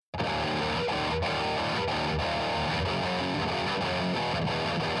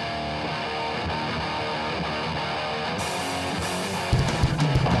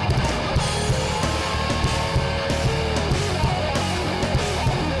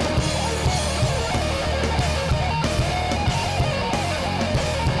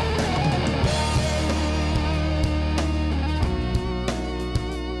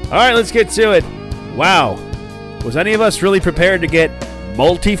All right, let's get to it. Wow. Was any of us really prepared to get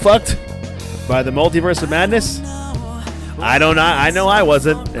multi-fucked by the Multiverse of Madness? I don't know. I know I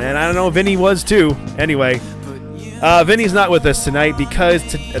wasn't, and I don't know if Vinny was too. Anyway, Vinny's not with us tonight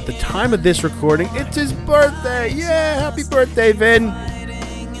because at the time of this recording, it's his birthday. Yeah, happy birthday, Vin.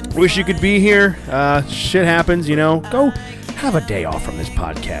 Wish you could be here. Shit happens, you know. Go have a day off from this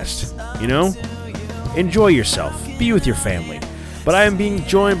podcast, you know. Enjoy yourself. Be with your family. But I am being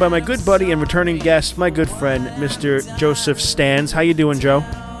joined by my good buddy and returning guest, my good friend, Mr. Joseph Stans. How you doing, Joe?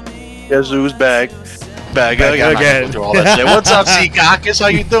 Yazoo's back again. All that shit. What's up, Seacaucus? How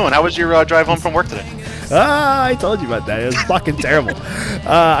you doing? How was your drive home from work today? I told you about that. It was fucking terrible.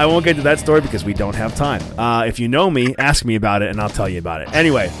 I won't get to that story because we don't have time. If you know me, ask me about it, and I'll tell you about it.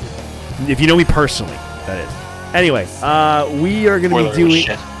 Anyway, if you know me personally, that is. Anyway, we are going to be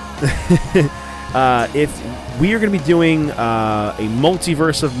doing... We are going to be doing a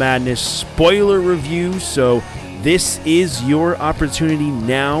Multiverse of Madness spoiler review, so this is your opportunity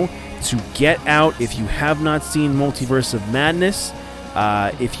now to get out if you have not seen Multiverse of Madness.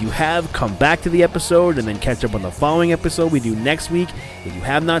 If you have, come back to the episode and then catch up on the following episode we do next week. If you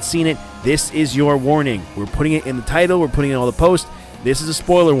have not seen it, this is your warning. We're putting it in the title, we're putting it in all the posts. This is a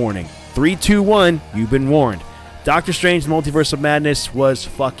spoiler warning. 3, 2, 1, you've been warned. Doctor Strange Multiverse of Madness was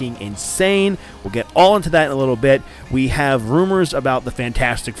fucking insane. We'll get all into that in a little bit. We have rumors about the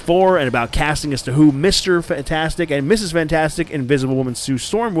Fantastic Four and about casting as to who Mr. Fantastic and Mrs. Fantastic Invisible Woman Sue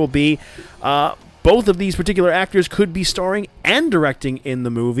Storm will be. Both of these particular actors could be starring and directing in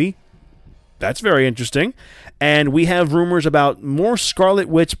the movie. That's very interesting. And we have rumors about more Scarlet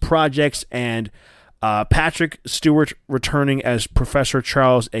Witch projects and Patrick Stewart returning as Professor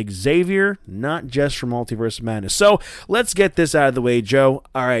Charles Xavier, not just from Multiverse of Madness. So let's get this out of the way, Joe.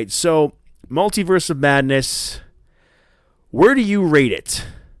 All right, so Multiverse of Madness, where do you rate it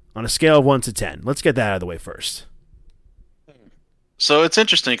on a scale of 1 to 10? Let's get that out of the way first. So it's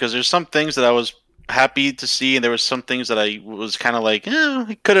interesting because there's some things that I was happy to see, and there was some things that I was kind of like,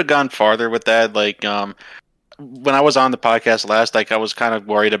 I could have gone farther with that. Like when I was on the podcast last, like I was kind of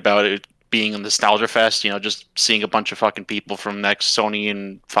worried about it being a nostalgia fest, you know, just seeing a bunch of fucking people from next Sony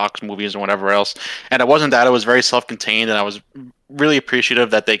and Fox movies and whatever else. And it wasn't that. It was very self-contained, and I was really appreciative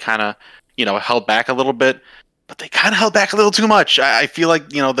that they kind of, you know, held back a little bit. But they kind of held back a little too much. I feel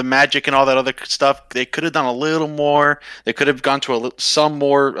like, you know, the magic and all that other stuff, they could have done a little more. They could have gone to some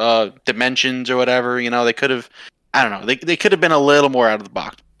more dimensions or whatever. You know, they could have, I don't know. They could have been a little more out of the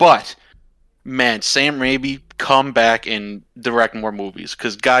box. But, man, Sam Raimi, come back and direct more movies.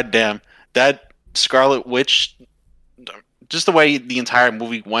 Because, goddamn, that Scarlet Witch, just the way the entire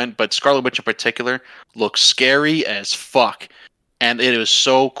movie went, but Scarlet Witch in particular, looks scary as fuck. And it was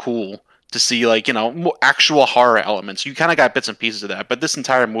so cool to see, like, you know, more actual horror elements. You kind of got bits and pieces of that, but this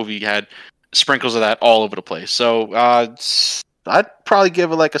entire movie had sprinkles of that all over the place. So I'd probably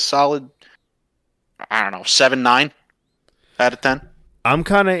give it like a solid, I don't know, 7, 9 out of 10. I'm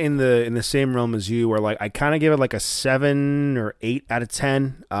kind of in the same realm as you, where like I kind of give it like a 7 or 8 out of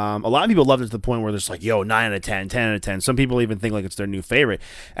 10. A lot of people loved it to the point where there's like, yo, 9 out of 10, 10 out of 10. Some people even think like it's their new favorite.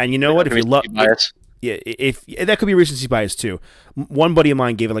 And you know what? If you love, yeah, if that could be recency bias too. One buddy of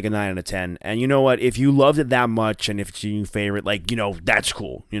mine gave it like a 9 out of 10. And you know what? If you loved it that much, and if it's your new favorite, like, you know, that's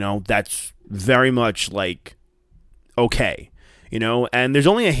cool. You know, that's very much like okay. You know, and there's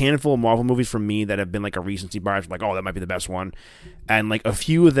only a handful of Marvel movies from me that have been like a recency bias, like, oh, that might be the best one. And like a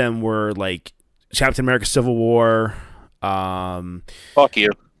few of them were like Captain America Civil War. Fuck you.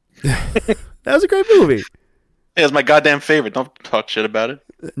 That was a great movie. Yeah, it's my goddamn favorite. Don't talk shit about it.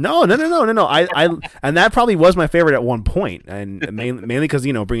 No. I and that probably was my favorite at one point, and mainly because,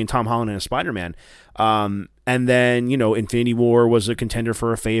 you know, bringing Tom Holland in as Spider-Man. And then, you know, Infinity War was a contender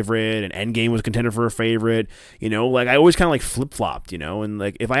for a favorite, and Endgame was a contender for a favorite. You know, like I always kind of like flip-flopped, you know, and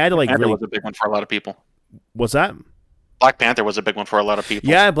like if I had to like Panther really, was a big one for a lot of people. What's that? Black Panther was a big one for a lot of people.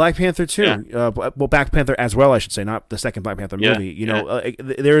 Yeah, Black Panther too. Yeah. Well, Black Panther as well, I should say, not the second Black Panther movie. You know,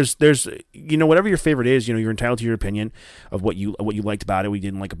 there's, you know, whatever your favorite is, you know, you're entitled to your opinion of what you liked about it, what you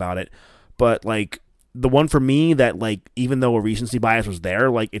didn't like about it. But like the one for me that, like, even though a recency bias was there,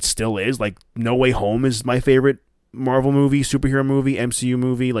 like it still is. Like No Way Home is my favorite Marvel movie, superhero movie, MCU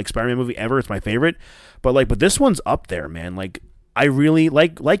movie, like Spider-Man movie ever. It's my favorite. But this one's up there, man. Like I really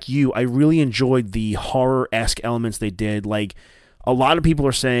like you. I really enjoyed the horror-esque elements they did. Like a lot of people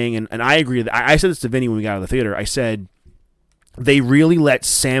are saying, and I agree. I said this to Vinny when we got out of the theater. I said they really let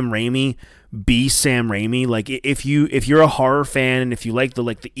Sam Raimi be Sam Raimi. Like if you're a horror fan and if you like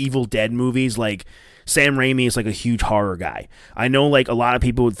the Evil Dead movies, like Sam Raimi is like a huge horror guy. I know like a lot of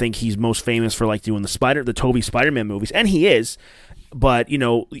people would think he's most famous for like doing the Tobey Spider-Man movies, and he is. But, you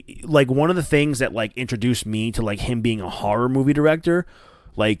know, like one of the things that like introduced me to like him being a horror movie director,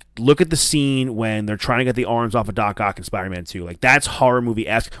 like look at the scene when they're trying to get the arms off of Doc Ock in Spider-Man 2. Like that's horror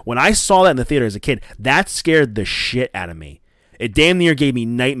movie-esque. When I saw that in the theater as a kid, that scared the shit out of me. It damn near gave me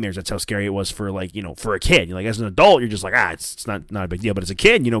nightmares. That's how scary it was for like, you know, for a kid. Like as an adult, you're just like, it's not a big deal. But as a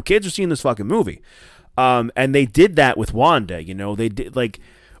kid, you know, kids are seeing this fucking movie. And they did that with Wanda, you know, they did like,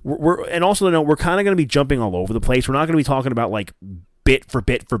 and also, you know, we're kind of going to be jumping all over the place. We're not going to be talking about like bit for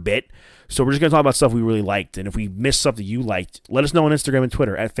bit for bit. So we're just going to talk about stuff we really liked. And if we missed something you liked, let us know on Instagram and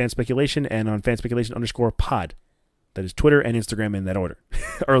Twitter at fanspeculation and on fanspeculation_pod. That is Twitter and Instagram in that order.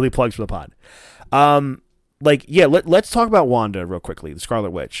 Early plugs for the pod. Let's talk about Wanda real quickly, the Scarlet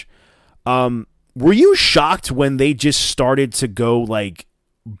Witch. Were you shocked when they just started to go like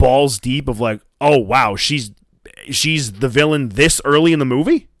balls deep of like, oh wow, she's the villain this early in the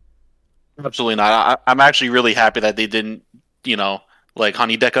movie? Absolutely not. I'm actually really happy that they didn't, you know, like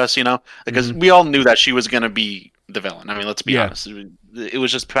honey deck us, you know, because we all knew that she was going to be the villain. I mean, let's be honest. It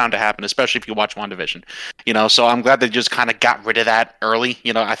was just bound to happen, especially if you watch WandaVision, you know, so I'm glad they just kind of got rid of that early.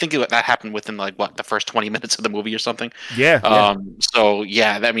 You know, I think that happened within like the first 20 minutes of the movie or something. So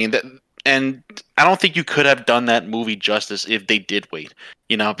yeah, I mean, and I don't think you could have done that movie justice if they did wait,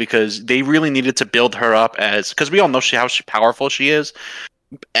 you know, because they really needed to build her up because we all know how powerful she is,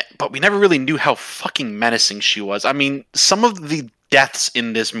 but we never really knew how fucking menacing she was. I mean, some of the deaths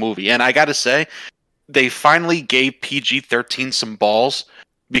in this movie, and I gotta say, they finally gave PG-13 some balls,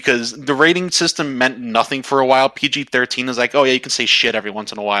 because the rating system meant nothing for a while. PG-13 is like, oh yeah, you can say shit every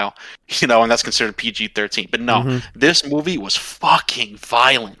once in a while, you know, and that's considered PG-13. But no, this movie was fucking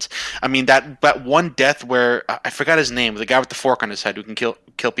violent. I mean, that one death where I forgot his name, the guy with the fork on his head who can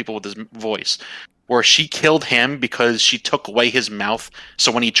kill people with his voice, where she killed him because she took away his mouth.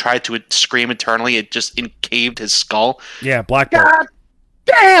 So when he tried to scream internally, it just encaved his skull. Yeah, Black Bolt. God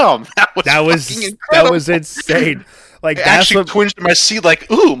damn, that was insane. Like I actually twinged in my seat, like,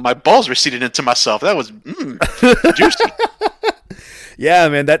 ooh, my balls receded into myself. That was juicy. Yeah,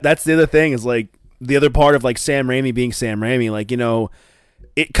 man. That's the other thing, is like the other part of like Sam Raimi being Sam Raimi. Like, you know,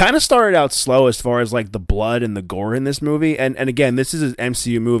 it kind of started out slow as far as like the blood and the gore in this movie. And again, this is an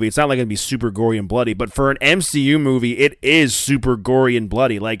MCU movie. It's not like going to be super gory and bloody, but for an MCU movie, it is super gory and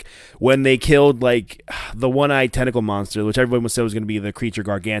bloody. Like when they killed like the one-eyed tentacle monster, which everyone said was going to be the creature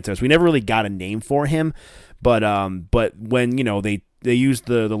Gargantos. We never really got a name for him. But when, you know, they used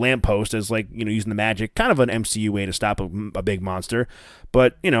the lamppost as like, you know, using the magic, kind of an MCU way to stop a big monster.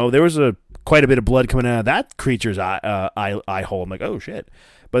 But, you know, there was quite a bit of blood coming out of that creature's eye hole. I'm like, oh shit.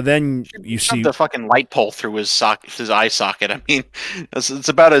 But then you see the fucking light pole through his eye socket. I mean, it's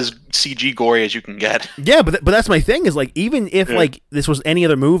about as CG gory as you can get. Yeah, but that's my thing, is like, even if like this was any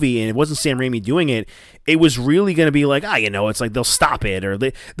other movie and it wasn't Sam Raimi doing it, it was really going to be like, you know, it's like they'll stop it, or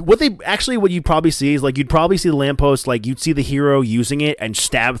what you'd probably see is like, you'd probably see the lamppost, like you'd see the hero using it and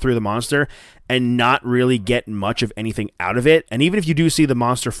stab through the monster and not really get much of anything out of it. And even if you do see the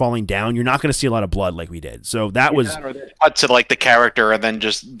monster falling down, you're not going to see a lot of blood like we did. So that was cut to like the character and then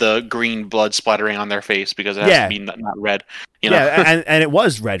just the green blood splattering on their face because it has to be not red. You know? Yeah, and it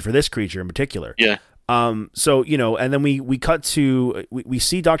was red for this creature in particular. Yeah. So, you know, and then we cut to, we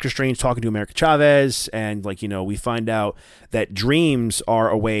see Doctor Strange talking to America Chavez, and like, you know, we find out that dreams are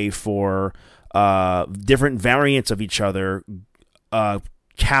a way for different variants of each other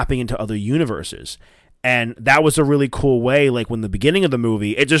tapping into other universes. And that was a really cool way. Like when the beginning of the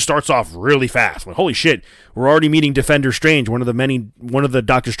movie, it just starts off really fast. Like, holy shit, we're already meeting Defender Strange, one of the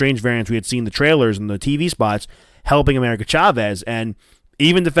Doctor Strange variants we had seen in the trailers and the TV spots, helping America Chavez. And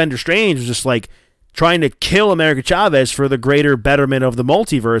even Defender Strange was just like trying to kill America Chavez for the greater betterment of the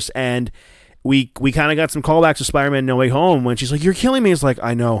multiverse. And we kind of got some callbacks to Spider-Man No Way Home when she's like, you're killing me. It's like,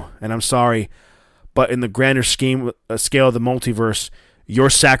 I know, and I'm sorry, but in the grander scale of the multiverse, your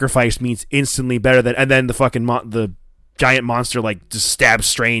sacrifice means instantly better than. And then the fucking the giant monster like just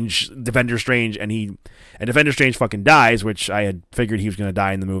stabs Defender Strange, and Defender Strange fucking dies, which I had figured he was going to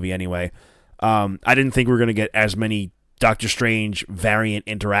die in the movie anyway. I didn't think we were going to get as many Doctor Strange variant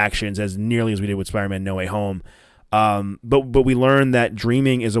interactions as nearly as we did with Spider-Man No Way Home. But we learned that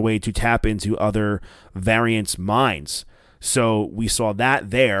dreaming is a way to tap into other variants' minds. So we saw that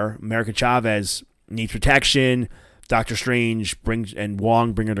there. America Chavez needs protection. Doctor Strange and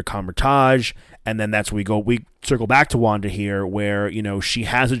Wong bring her to Kamar-Taj, and then that's where we circle back to Wanda here, where, you know, she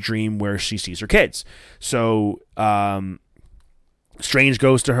has a dream where she sees her kids. So Strange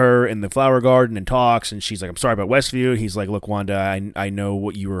goes to her in the flower garden and talks, and she's like, I'm sorry about Westview. He's like, look, Wanda, I know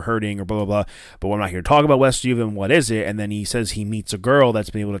what you were hurting or blah, blah, blah, but I'm not here to talk about Westview, then what is it? And then he says he meets a girl that's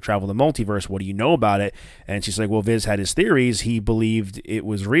been able to travel the multiverse. What do you know about it? And she's like, well, Viz had his theories. He believed it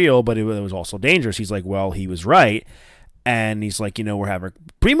was real, but it was also dangerous. He's like, well, he was right. And he's like, we're having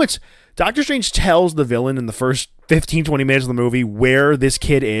pretty much Doctor Strange tells the villain in the first 15, 20 minutes of the movie where this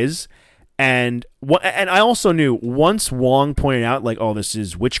kid is. And I also knew once Wong pointed out, like, oh, this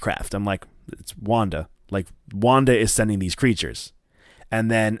is witchcraft. I'm like, it's Wanda. Like, Wanda is sending these creatures. And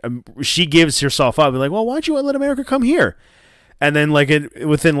then she gives herself up. And like, well, why'd you let America come here? And then, like,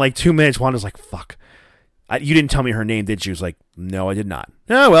 within, like, 2 minutes, Wanda's like, fuck. You didn't tell me her name, did you? She was like, no, I did not.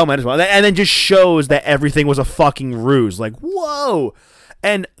 Oh, well, might as well. And then just shows that everything was a fucking ruse. Like, whoa.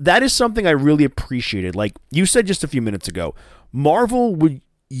 And that is something I really appreciated. Like, you said just a few minutes ago, Marvel would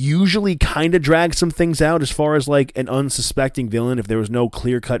usually kind of drag some things out as far as like an unsuspecting villain if there was no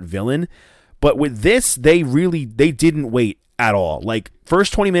clear-cut villain, but with this they didn't wait at all. Like,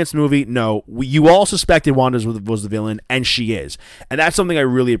 first 20 minutes of the movie, no, you all suspected Wanda was the villain, and she is, and that's something I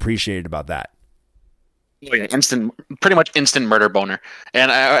really appreciated about that. Oh, yeah, pretty much instant murder boner.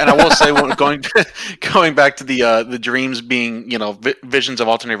 And I will say, going back to the dreams being visions of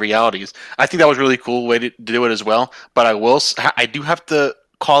alternate realities, I think that was a really cool way to do it as well. But I do have to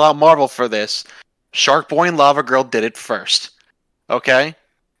call out Marvel for this. Shark Boy and Lava Girl did it first. Okay?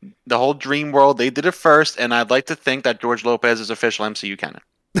 The whole dream world, they did it first, and I'd like to think that George Lopez is official MCU canon.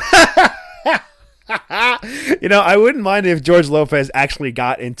 I wouldn't mind if George Lopez actually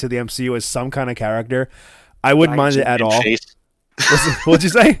got into the MCU as some kind of character. I wouldn't mind it at all. What'd you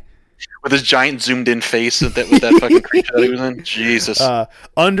say? With his giant zoomed-in face with that fucking creature that he was in. Jesus.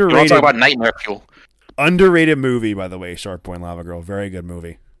 Underrated. We'll talk about nightmare fuel. Underrated movie, by the way, Shark Boy and Lava Girl. Very good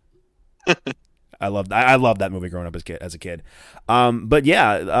movie. I loved that movie growing up as a kid. But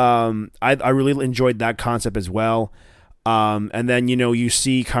yeah, I really enjoyed that concept as well. And then, you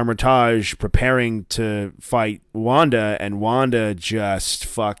see Kamar-Taj preparing to fight Wanda, and Wanda just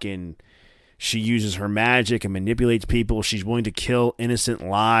fucking, she uses her magic and manipulates people. She's willing to kill innocent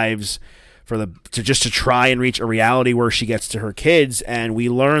lives to try and reach a reality where she gets to her kids. And we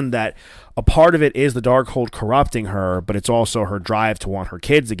learn that a part of it is the Darkhold corrupting her, but it's also her drive to want her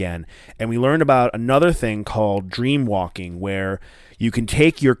kids again. And we learned about another thing called dream walking, where you can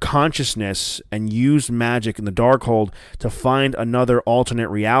take your consciousness and use magic in the Darkhold to find another alternate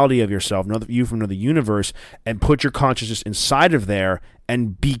reality of yourself, you from another universe, and put your consciousness inside of there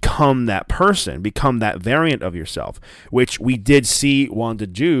and become that person, become that variant of yourself, which we did see Wanda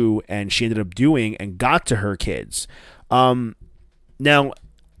do, and she ended up doing and got to her kids. Now,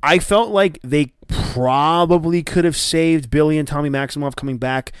 I felt like they probably could have saved Billy and Tommy Maximoff coming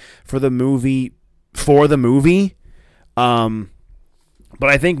back for the movie. But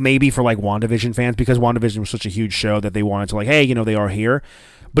I think maybe for like WandaVision fans, because WandaVision was such a huge show that they wanted to like, hey, they are here.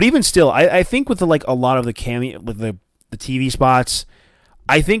 But even still, I think with a lot of the cameo, with the TV spots,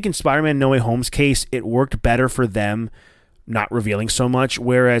 I think in Spider-Man No Way Home's case, it worked better for them not revealing so much,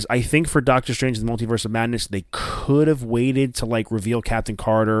 whereas I think for Doctor Strange and the Multiverse of Madness, they could have waited to like reveal Captain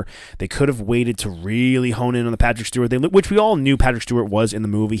Carter. They could have waited to really hone in on the Patrick Stewart thing, which we all knew Patrick Stewart was in the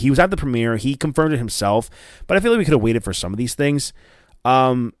movie. He was at the premiere. He confirmed it himself, but I feel like we could have waited for some of these things.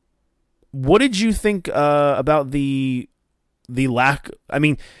 What did you think about the lack? I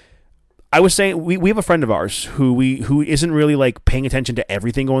mean, I was saying we have a friend of ours who isn't really like paying attention to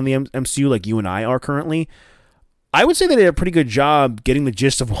everything going in the MCU like you and I are currently. I would say they did a pretty good job getting the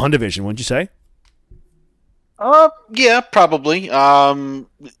gist of WandaVision, wouldn't you say? Yeah, probably.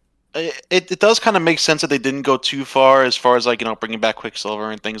 It does kind of make sense that they didn't go too far as like, bringing back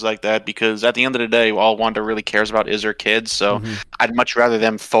Quicksilver and things like that, because at the end of the day, all Wanda really cares about is her kids. So I'd much rather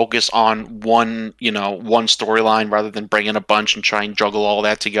them focus on one storyline rather than bring in a bunch and try and juggle all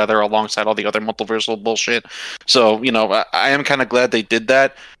that together alongside all the other multiversal bullshit. So, I am kind of glad they did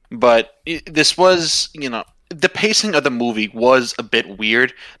that, but this was, the pacing of the movie was a bit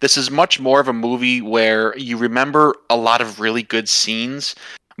weird. This is much more of a movie where you remember a lot of really good scenes,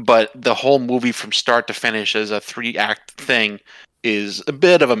 but the whole movie from start to finish as a 3-act thing is a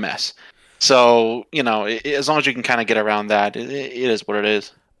bit of a mess. So, as long as you can kind of get around that, it is what it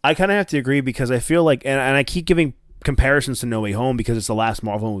is. I kind of have to agree, because I feel like, and I keep giving comparisons to No Way Home because it's the last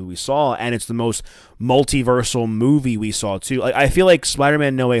Marvel movie we saw, and it's the most multiversal movie we saw too. I feel like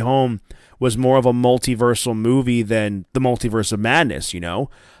Spider-Man No Way Home was more of a multiversal movie than the Multiverse of Madness,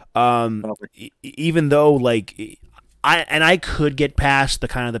 even though like I could get past the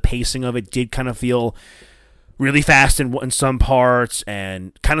kind of the pacing of it. Did kind of feel really fast in some parts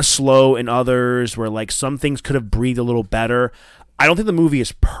and kind of slow in others, where like some things could have breathed a little better. I don't think the movie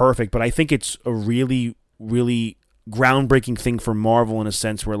is perfect, but I think it's a really, really groundbreaking thing for Marvel in a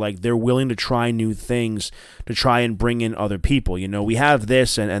sense where like they're willing to try new things to try and bring in other people. You know, we have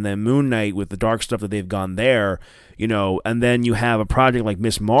this and then Moon Knight with the dark stuff that they've gone there, you know, and then you have a project like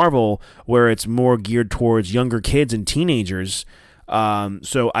Miss Marvel where it's more geared towards younger kids and teenagers.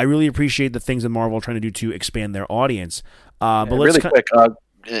 So I really appreciate the things that Marvel are trying to do to expand their audience. But let's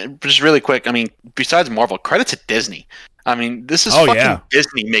just really quick. I mean, besides Marvel, credit to Disney. I mean, this is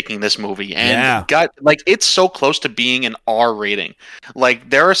Disney making this movie, and it's so close to being an R rating. Like,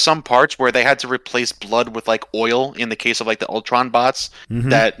 there are some parts where they had to replace blood with like oil in the case of like the Ultron bots. Mm-hmm.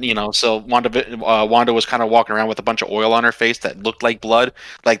 That, you know, so Wanda was kind of walking around with a bunch of oil on her face that looked like blood.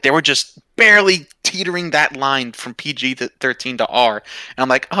 Like, they were just barely teetering that line from PG-13 to R, and I'm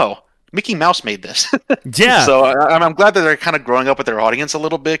like, oh, Mickey Mouse made this. Yeah. So I'm glad that they're kind of growing up with their audience a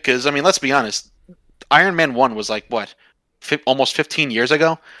little bit, because I mean, let's be honest, Iron Man 1 was like what? Almost 15 years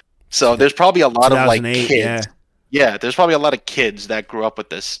ago. So there's probably a lot of like kids. Yeah, there's probably a lot of kids that grew up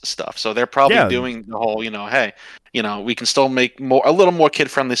with this stuff. So they're probably doing the whole, you know, hey, you know, we can still make a little more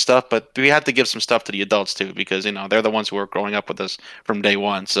kid-friendly stuff, but we have to give some stuff to the adults too, because, you know, they're the ones who are growing up with this from day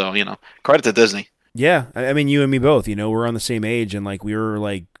one. So, you know, credit to Disney. Yeah, I mean, you and me both. You know, we're on the same age, and like we were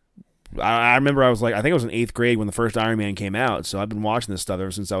like, I remember I was like, I think I was in 8th grade when the first Iron Man came out. So I've been watching this stuff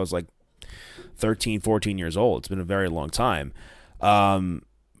ever since I was like 13, 14 years old. It's been a very long time.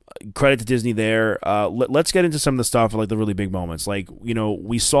 Credit to Disney there. Let's get into some of the stuff, like the really big moments. Like, you know,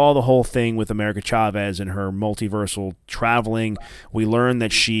 we saw the whole thing with America Chavez and her multiversal traveling. We learned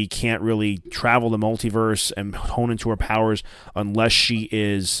that she can't really travel the multiverse and hone into her powers unless she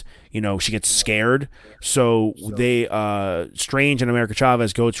is, you know, she gets scared. So they, Strange and America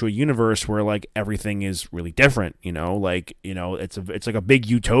Chavez go to a universe where like everything is really different. You know, like, you know, it's like a big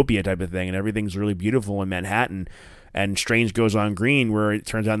utopia type of thing, and everything's really beautiful in Manhattan. And Strange goes on green, where it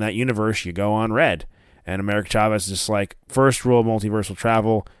turns out in that universe you go on red. And America Chavez is just like, first rule of multiversal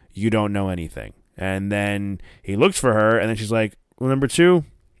travel, you don't know anything. And then he looks for her, and then she's like, well, number 2,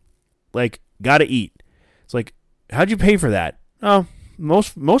 like, gotta eat. It's like, how'd you pay for that? Oh,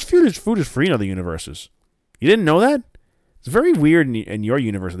 most food is free in other universes. You didn't know that? It's very weird in your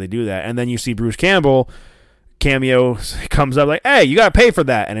universe that they do that. And then you see Bruce Campbell cameo comes up like, hey, you gotta pay for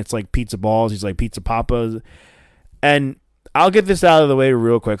that. And it's like pizza balls. He's like, pizza papas. And I'll get this out of the way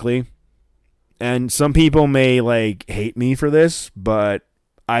real quickly. And some people may like hate me for this, but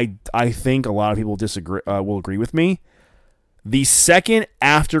I think a lot of people will agree with me. The second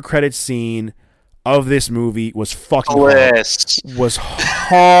after credit scene of this movie was fucking was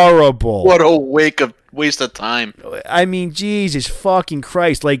horrible. What a waste of time. I mean, Jesus fucking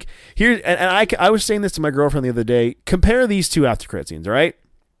Christ! Like here, and I was saying this to my girlfriend the other day. Compare these two after credit scenes, all right?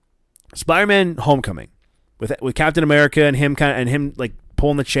 Spider-Man: Homecoming. With Captain America and him like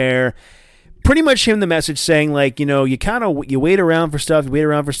pulling the chair, pretty much him the message saying like, you know, you wait around for stuff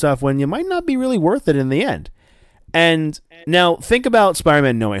when you might not be really worth it in the end. And now think about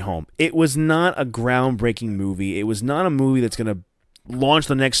Spider-Man: No Way Home. It was not a groundbreaking movie. It was not a movie that's gonna launch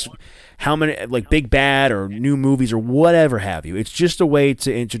the next how many like big bad or new movies or whatever have you. It's just a way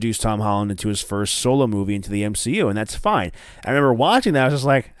to introduce Tom Holland into his first solo movie into the MCU, and that's fine. I remember watching that, I was just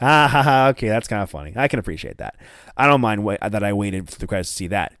like, okay, that's kind of funny. I can appreciate that. I don't mind that I waited for the credits to see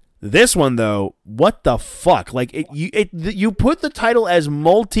that. This one though, what the fuck? Like you put the title as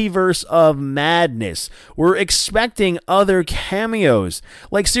Multiverse of Madness. We're expecting other cameos.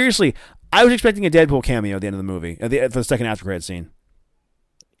 Like seriously, I was expecting a Deadpool cameo at the end of the movie, for the second after credit scene.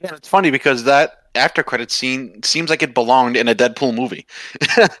 Yeah, it's funny because that after credit scene seems like it belonged in a Deadpool movie.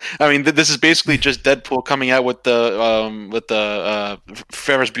 I mean, this is basically just Deadpool coming out with the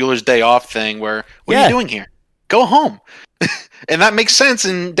Ferris Bueller's Day Off thing. Where what are you doing here? Go home. And that makes sense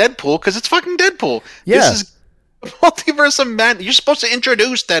in Deadpool because it's fucking Deadpool. Yeah. This is Multiverse of Madness. You're supposed to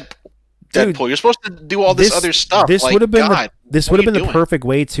introduce Deadpool. Dude, you're supposed to do all this other stuff. This would have been the perfect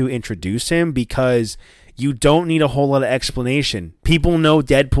way to introduce him because you don't need a whole lot of explanation. People know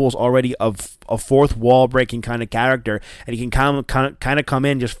Deadpool's already a fourth wall breaking kind of character, and he can kind of come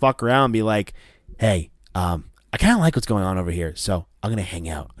in, just fuck around, and be like, "Hey, I kind of like what's going on over here, so I'm gonna hang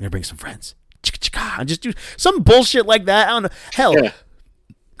out. I'm gonna bring some friends, and just do some bullshit like that." I don't know. Hell, yeah.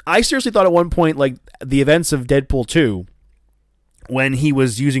 I seriously thought at one point, like the events of Deadpool 2, when he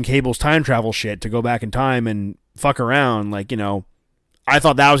was using Cable's time travel shit to go back in time and fuck around, like, you know, I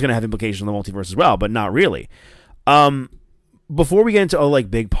thought that was going to have implications on the multiverse as well, but not really. Before we get into like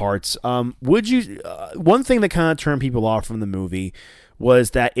big parts, would you? One thing that kind of turned people off from the movie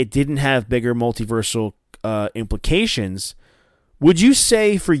was that it didn't have bigger multiversal implications. Would you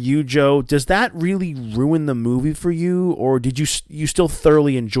say for you, Joe, does that really ruin the movie for you, or did you still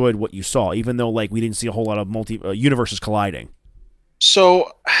thoroughly enjoyed what you saw, even though like we didn't see a whole lot of universes colliding?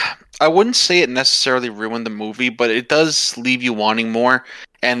 So, I wouldn't say it necessarily ruined the movie, but it does leave you wanting more.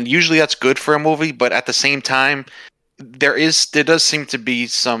 And usually that's good for a movie, but at the same time, there does seem to be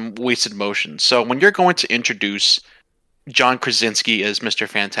some wasted motion. So when you're going to introduce John Krasinski as Mr.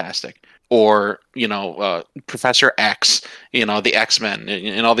 Fantastic, or Professor X, the X-Men,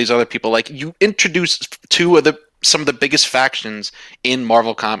 and all these other people, like you introduce some of the biggest factions in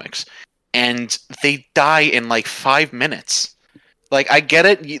Marvel Comics, and they die in like 5 minutes. Like, I get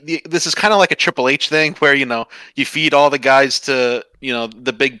it. This is kind of like a Triple H thing where, you feed all the guys to,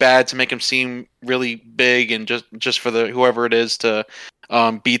 the big bad to make them seem really big, and just for the whoever it is to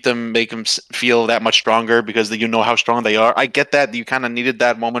beat them, make them feel that much stronger because you know how strong they are. I get that. You kind of needed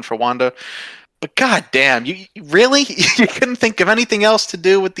that moment for Wanda. But god damn, you really? You couldn't think of anything else to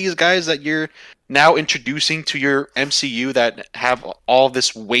do with these guys that you're now introducing to your MCU that have all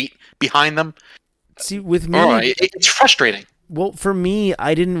this weight behind them? See, with me... it's frustrating. Well, for me,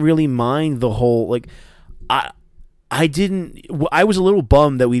 I didn't really mind the whole, like, I was a little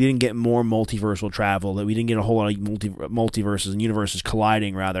bummed that we didn't get more multiversal travel, that we didn't get a whole lot of multiverses and universes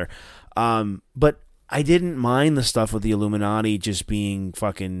colliding, rather. But I didn't mind the stuff with the Illuminati just being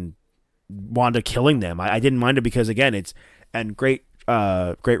fucking Wanda killing them. I didn't mind it because, again, and great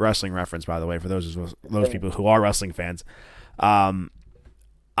wrestling reference, by the way, for those people who are wrestling fans.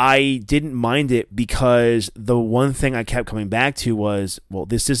 I didn't mind it because the one thing I kept coming back to was, well,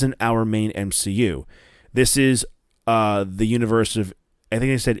 this isn't our main MCU. This is the universe of, I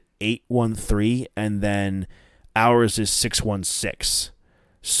think they said 813, and then ours is 616.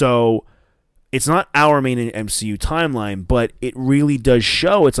 So it's not our main MCU timeline, but it really does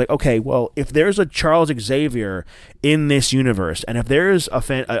show. It's like, okay, well, if there's a Charles Xavier in this universe, and if there's a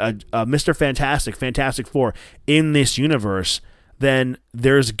Mr. Fantastic Four in this universe, then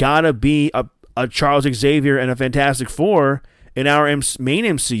there's gotta be a Charles Xavier and a Fantastic Four in our main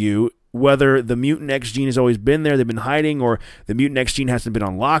MCU, whether the Mutant X gene has always been there, they've been hiding, or the Mutant X gene hasn't been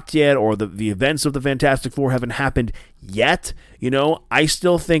unlocked yet, or the events of the Fantastic Four haven't happened yet. I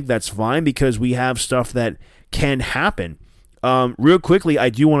still think that's fine because we have stuff that can happen. Real quickly, I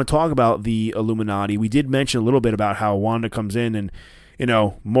do want to talk about the Illuminati. We did mention a little bit about how Wanda comes in and,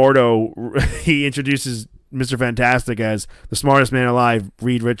 Mordo, he introduces Mr. Fantastic as the smartest man alive,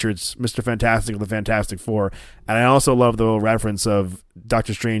 Reed Richards, Mr. Fantastic of the Fantastic Four. And I also love the little reference of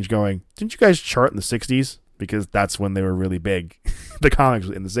Doctor Strange going, didn't you guys chart in the 60s? Because that's when they were really big, the comics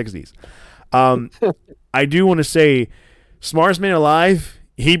in the 60s. I do want to say, smartest man alive,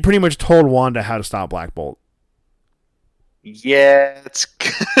 he pretty much told Wanda how to stop Black Bolt. Yeah, it's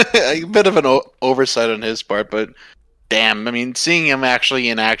a bit of an oversight on his part, but damn, I mean, seeing him actually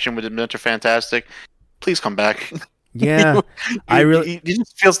in action with Mr. Fantastic, please come back. Yeah, he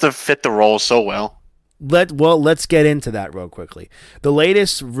just feels to fit the role so well. Let's get into that real quickly. The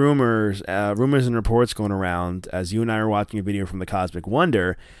latest rumors and reports going around as you and I are watching a video from the Cosmic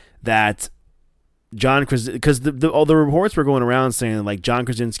Wonder that because all the reports were going around saying like John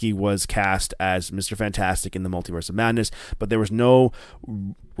Krasinski was cast as Mr. Fantastic in the Multiverse of Madness, but there was no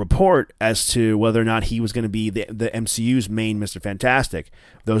report as to whether or not he was going to be the MCU's main Mr. Fantastic.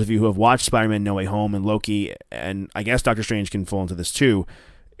 Those of you who have watched Spider-Man No Way Home and Loki, and I guess Doctor Strange can fall into this too,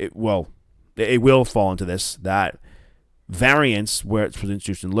 it will fall into this, that variants where it's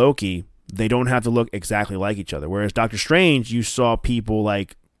introduced in Loki, they don't have to look exactly like each other. Whereas Doctor Strange, you saw people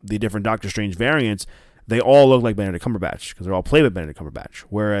like the different Doctor Strange variants, they all look like Benedict Cumberbatch because they're all played by Benedict Cumberbatch.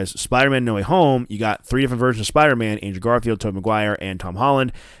 Whereas Spider-Man No Way Home, you got 3 different versions of Spider-Man, Andrew Garfield, Tobey Maguire, and Tom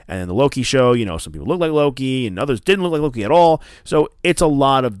Holland. And then the Loki show, some people look like Loki and others didn't look like Loki at all. So it's a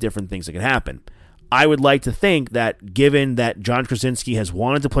lot of different things that can happen. I would like to think that given that John Krasinski has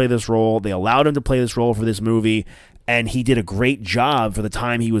wanted to play this role, they allowed him to play this role for this movie, and he did a great job for the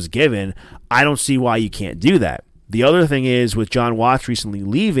time he was given, I don't see why you can't do that. The other thing is, with John Watts recently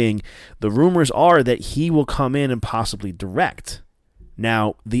leaving, the rumors are that he will come in and possibly direct.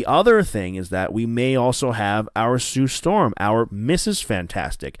 Now, the other thing is that we may also have our Sue Storm, our Mrs.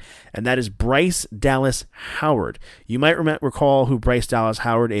 Fantastic, and that is Bryce Dallas Howard. You might recall who Bryce Dallas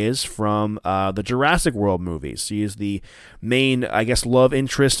Howard is from the Jurassic World movies. She is the main, I guess, love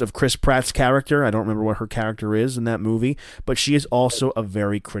interest of Chris Pratt's character. I don't remember what her character is in that movie, but she is also a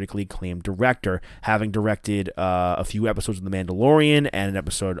very critically acclaimed director, having directed a few episodes of The Mandalorian and an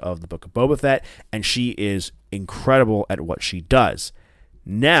episode of The Book of Boba Fett, and she is incredible at what she does.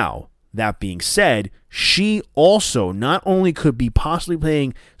 Now, that being said, she also not only could be possibly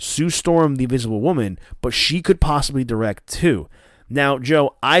playing Sue Storm, the Invisible Woman, but she could possibly direct too. Now,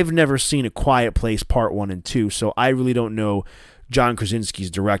 Joe, I've never seen A Quiet Place Part 1 and 2, so I really don't know John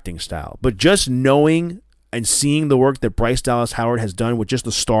Krasinski's directing style. But just knowing and seeing the work that Bryce Dallas Howard has done with just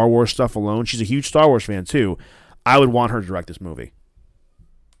the Star Wars stuff alone, she's a huge Star Wars fan too, I would want her to direct this movie.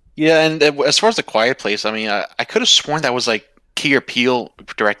 Yeah, and as far as The Quiet Place, I mean, I could have sworn that was like Key or Peele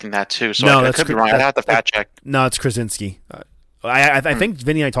directing that too. So I could be wrong. I'd have to fact check. No, it's Krasinski. I think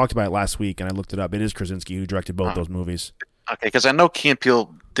Vinny and I talked about it last week, and I looked it up. It is Krasinski who directed both those movies. Okay, because I know Key and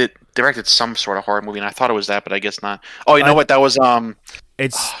Peele directed some sort of horror movie, and I thought it was that, but I guess not. Oh, you know what? That was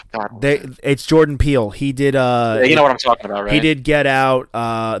it's Jordan Peele. He did. You know what I'm talking about, right? He did Get Out.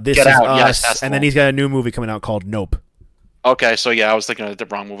 This Get Is Out. Us, yes, and then he's got a new movie coming out called Nope. Okay, so yeah, I was thinking of the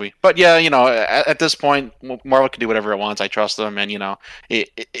wrong movie. But yeah, at this point, Marvel can do whatever it wants. I trust them, and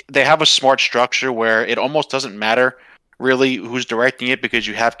they have a smart structure where it almost doesn't matter really who's directing it because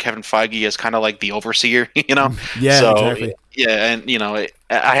you have Kevin Feige as kind of like the overseer, Yeah, so, exactly. Yeah, and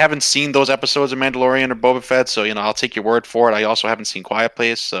I haven't seen those episodes of Mandalorian or Boba Fett, so I'll take your word for it. I also haven't seen Quiet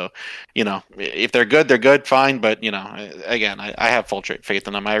Place, so if they're good, fine. But again, I have full faith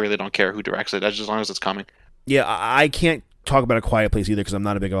in them. I really don't care who directs it, as long as it's coming. Yeah, I can't talk about A Quiet Place either because I'm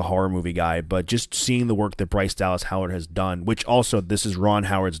not a big of a horror movie guy, but just seeing the work that Bryce Dallas Howard has done, which also, this is Ron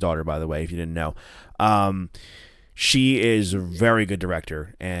Howard's daughter, by the way, if you didn't know. She is a very good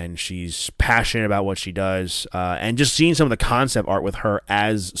director, and she's passionate about what she does. And just seeing some of the concept art with her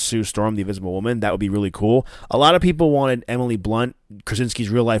as Sue Storm, the Invisible Woman, that would be really cool. A lot of people wanted Emily Blunt, Krasinski's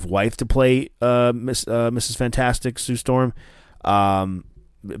real-life wife, to play Mrs. Fantastic, Sue Storm.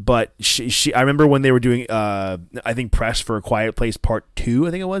 But she, I remember when they were doing, I think, press for A Quiet Place Part 2,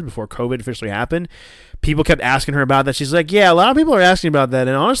 I think it was, before COVID officially happened, people kept asking her about that. She's like, yeah, a lot of people are asking about that,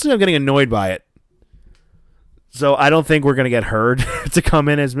 and honestly, I'm getting annoyed by it. So I don't think we're going to get her to come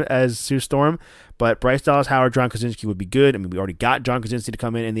in as Sue Storm, but Bryce Dallas Howard, John Krasinski would be good. I mean, we already got John Krasinski to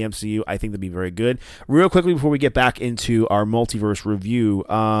come in the MCU. I think that'd be very good. Real quickly before we get back into our multiverse review,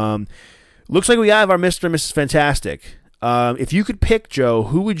 looks like we have our Mr. and Mrs. Fantastic. If you could pick, Joe,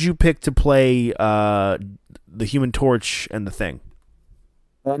 who would you pick to play the Human Torch and the Thing?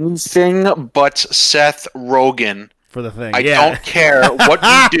 Anything but Seth Rogen. For the Thing, I don't care what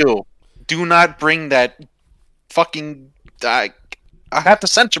you do. Do not bring that fucking... I have to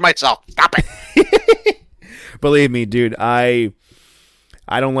censor myself. Stop it. Believe me, dude, I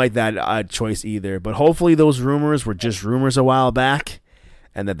don't like that choice either. But hopefully those rumors were just rumors a while back,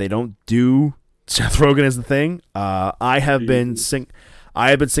 and that they don't do Seth Rogen as the Thing. I have been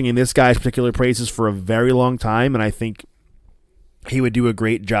singing this guy's particular praises for a very long time, and I think he would do a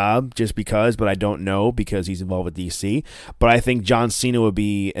great job just because, but I don't know because he's involved with DC. But I think John Cena would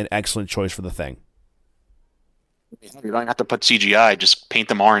be an excellent choice for the Thing. You don't have to put CGI; just paint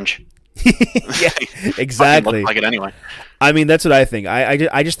them orange. Yeah, exactly. Look like it anyway. I mean, that's what I think.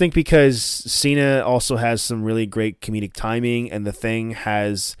 I just think because Cena also has some really great comedic timing, and the Thing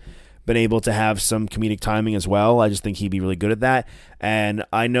has been able to have some comedic timing as well. I just think he'd be really good at that. And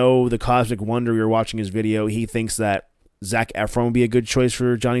I know the Cosmic Wonder, we were watching his video, he thinks that Zac Efron would be a good choice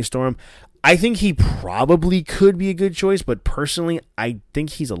for Johnny Storm. I think he probably could be a good choice, but personally, I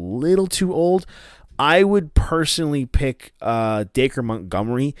think he's a little too old. I would personally pick Dacre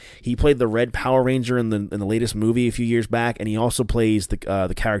Montgomery. He played the Red Power Ranger in the latest movie a few years back, and he also plays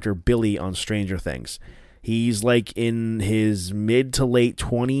the character Billy on Stranger Things. He's like in his mid to late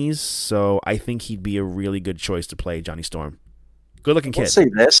 20s, so I think he'd be a really good choice to play Johnny Storm. Good looking kid. I'll say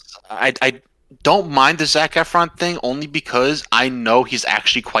this: I don't mind the Zac Efron thing only because I know he's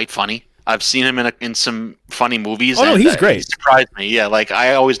actually quite funny. I've seen him in some funny movies. Oh, no, he's great. He surprised me. Yeah, like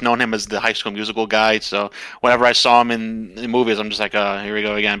I always known him as the High School Musical guy. So whenever I saw him in movies, I'm just like, here we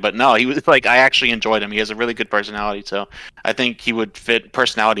go again. But no, he was like, I actually enjoyed him. He has a really good personality. So I think he would fit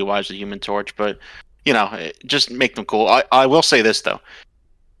personality-wise the Human Torch. But just make them cool. I will say this though: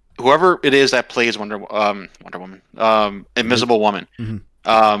 whoever it is that plays Wonder Woman, Invisible Woman,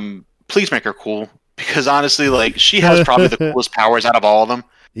 please make her cool because honestly, like she has probably the coolest powers out of all of them.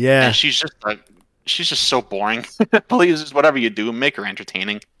 Yeah, and she's just so boring. Please, whatever you do, make her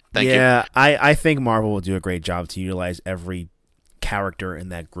entertaining. Thank you. Yeah, I think Marvel will do a great job to utilize every character in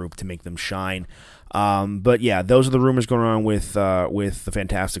that group to make them shine. But yeah, those are the rumors going on with the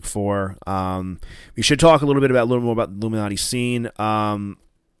Fantastic Four. We should talk a little more about the Illuminati scene.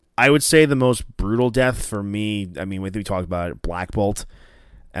 I would say the most brutal death for me. I mean, we talked about it, Black Bolt,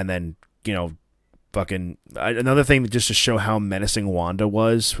 and then fucking another thing just to show how menacing Wanda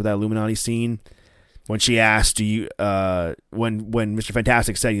was for that Illuminati scene when she asked, "Do you?" When Mr.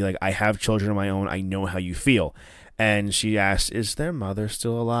 Fantastic said, "You I have children of my own. I know how you feel," and she asked, "Is their mother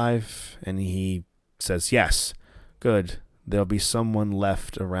still alive?" And he says, "Yes." Good. there'll be someone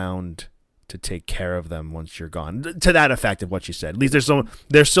left around to take care of them once you're gone. To that effect of what she said. At least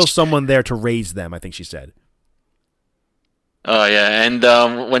there's still someone there to raise them, I think she said. Oh yeah, and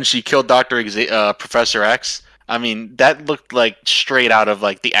when she killed Professor X, I mean that looked like straight out of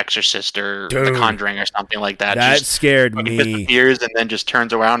like The Exorcist or The Conjuring or something like that. That just scared me. He disappears and then just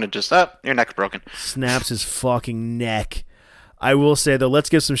turns around and just your neck's broken. Snaps his fucking neck. I will say though, let's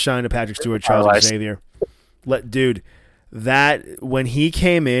give some shine to Patrick Stewart, Charles Xavier. Dude, that when he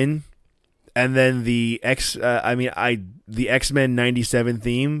came in, and then the X-Men '97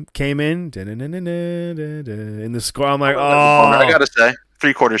 theme came in the score. I'm like, oh, I gotta say,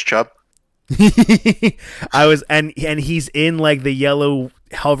 3/4 chub. and he's in like the yellow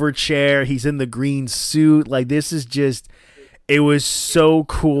hover chair. He's in the green suit. Like this is just, it was so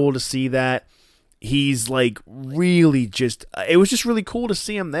cool to see that. He's like really just, it was just really cool to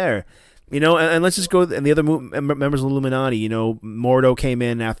see him there. You know, and let's just go, and the other members of the Illuminati, you know, Mordo came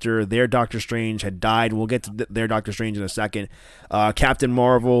in after their Doctor Strange had died. We'll get to their Doctor Strange in a second. Captain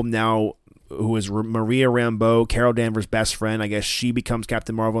Marvel, now, who is Maria Rambeau, Carol Danvers' best friend. I guess she becomes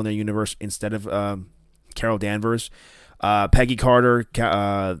Captain Marvel in their universe instead of Carol Danvers. Peggy Carter,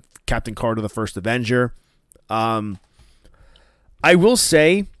 Captain Carter, the First Avenger. I will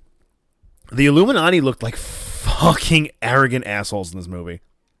say, the Illuminati looked like fucking arrogant assholes in this movie.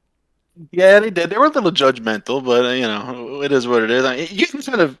 Yeah, they did. They were a little judgmental, but you know, it is what it is. I mean, you can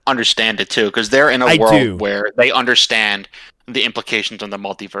kind of understand it too, because they're in a world where they understand the implications on the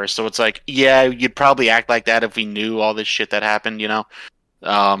multiverse. So it's like, yeah, you'd probably act like that if we knew all this shit that happened. You know,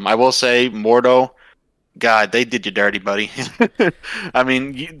 I will say, Mordo, God, they did you dirty, buddy. I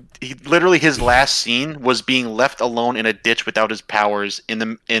mean, he literally, his last scene was being left alone in a ditch without his powers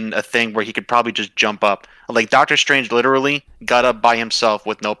in a thing where he could probably just jump up. Like Doctor Strange literally got up by himself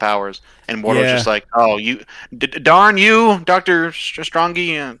with no powers, and Mordo's just like, "Oh, darn you, Doctor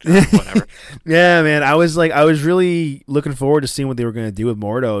Strongy," whatever. Yeah, man, I was really looking forward to seeing what they were going to do with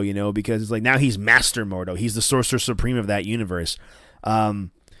Mordo, you know, because it's like now he's Master Mordo, he's the Sorcerer Supreme of that universe.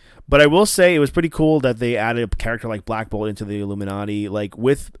 But I will say it was pretty cool that they added a character like Black Bolt into the Illuminati. Like,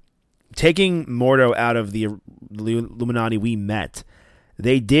 with taking Mordo out of the Illuminati we met,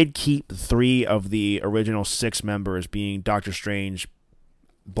 they did keep 3 of the original 6 members, being Doctor Strange,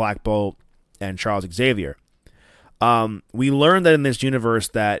 Black Bolt, and Charles Xavier. We learned that in this universe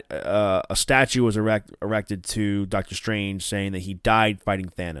that a statue was erected to Doctor Strange saying that he died fighting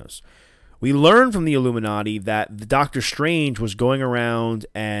Thanos. We learned from the Illuminati that the Doctor Strange was going around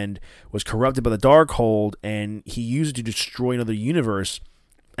and was corrupted by the Darkhold, and he used it to destroy another universe,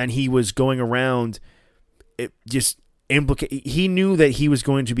 and he was going around he knew that he was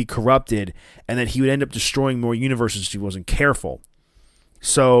going to be corrupted and that he would end up destroying more universes if he wasn't careful.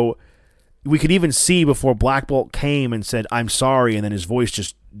 So we could even see before Black Bolt came and said, "I'm sorry," and then his voice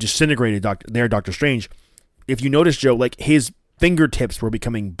just disintegrated Doctor Strange. If you notice, Joe, like his fingertips were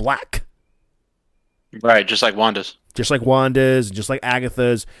becoming black. Right, just like Wanda's. Just like Wanda's, just like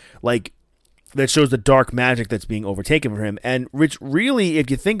Agatha's. Like, that shows the dark magic that's being overtaken for him. And Rich, really,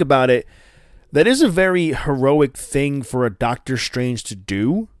 if you think about it, that is a very heroic thing for a Doctor Strange to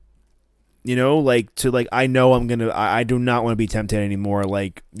do. You know, like, I know I do not want to be tempted anymore.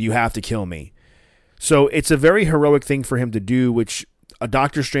 Like, you have to kill me. So it's a very heroic thing for him to do, which a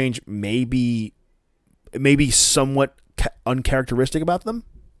Doctor Strange may be somewhat uncharacteristic about them.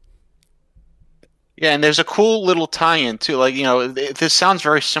 Yeah, and there's a cool little tie-in too. Like, you know, this sounds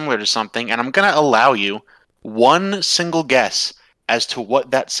very similar to something, and I'm gonna allow you one single guess as to what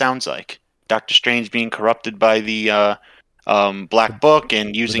that sounds like. Doctor Strange being corrupted by the Black Book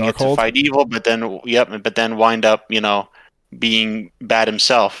and using it to fight evil, but then wind up, you know, being bad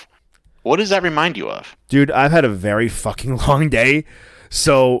himself. What does that remind you of? Dude, I've had a very fucking long day,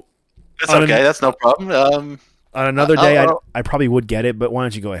 so that's okay. That's no problem. On another day, I probably would get it, but why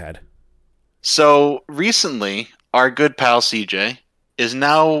don't you go ahead? So recently, our good pal CJ has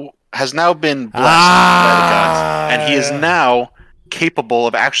now been blessed by the gods, and he is now capable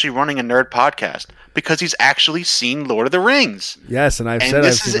of actually running a nerd podcast because he's actually seen Lord of the Rings. Yes, and I've seen Lord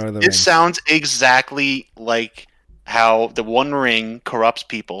of the Rings. It sounds exactly like how the One Ring corrupts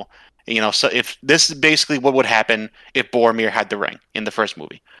people. You know, so if this is basically what would happen if Boromir had the ring in the first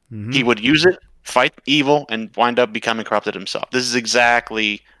movie, he would use it, fight evil, and wind up becoming corrupted himself. This is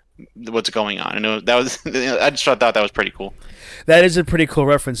exactly what's going on. I just thought that was pretty cool. That is a pretty cool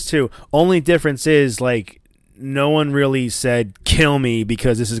reference too. Only difference is, like, no one really said kill me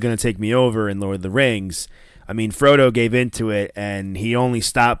because this is going to take me over in Lord of the Rings. I mean, Frodo gave into it, and he only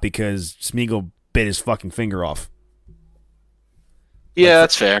stopped because Smeagol bit his fucking finger off. Yeah,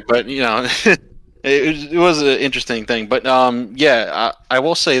 that's fair, but you know, It was an interesting thing, but yeah, I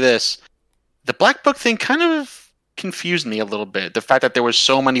will say this: the Black Book thing kind of confused me a little bit. The fact that there were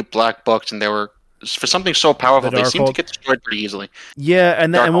so many Black Books and they were for something so powerful, they seem to get destroyed pretty easily. Yeah,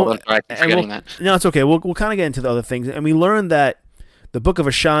 and forgetting that. No, it's okay. We'll kind of get into the other things, and we learned that the Book of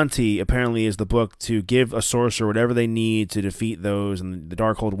Ashanti apparently is the book to give a sorcerer whatever they need to defeat those and the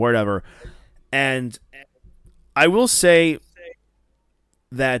Darkhold, whatever. And I will say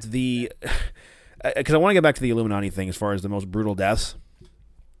that because I want to get back to the Illuminati thing as far as the most brutal deaths.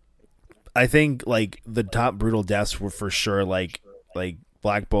 I think like the top brutal deaths were for sure like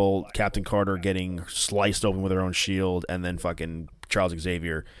Black Bolt, Captain Carter getting sliced open with her own shield, and then fucking Charles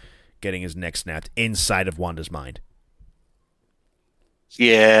Xavier getting his neck snapped inside of Wanda's mind.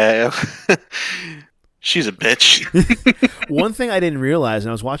 Yeah. She's a bitch. One thing I didn't realize, and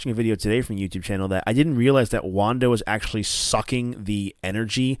I was watching a video today from a YouTube channel, that I didn't realize that Wanda was actually sucking the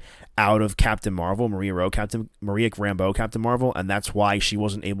energy out of Captain Marvel, Maria Rambeau, Captain Marvel, and that's why she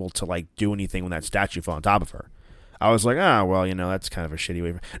wasn't able to like do anything when that statue fell on top of her. I was like, well, that's kind of a shitty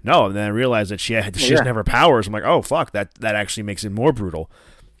way. No, and then I realized that she doesn't have her powers. I'm like, oh fuck, that actually makes it more brutal.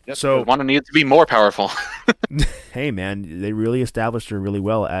 Yep, so Wanda needs to be more powerful. Hey man, they really established her really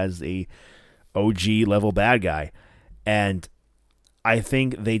well as a OG level bad guy, and I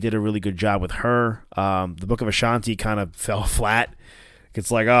think they did a really good job with her. The Book of Ashanti kind of fell flat.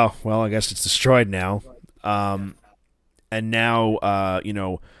 It's like, oh well, I guess it's destroyed now. And now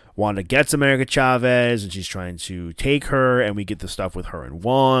Wanda gets America Chavez, and she's trying to take her, and we get the stuff with her and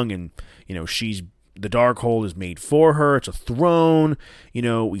Wong, and she's the Darkhold is made for her. It's a throne.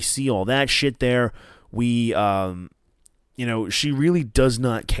 We see all that shit there. We she really does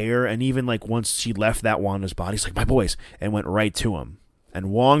not care. And even like once she left that Wanda's body, it's like, my boys, and went right to him.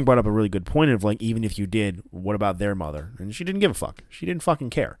 And Wong brought up a really good point of like, even if you did, what about their mother? And she didn't give a fuck. She didn't fucking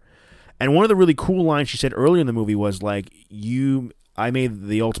care. And one of the really cool lines she said earlier in the movie was like, I made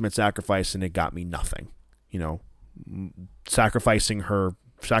the ultimate sacrifice and it got me nothing. Sacrificing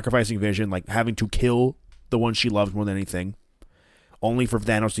Vision, like having to kill the one she loves more than anything, only for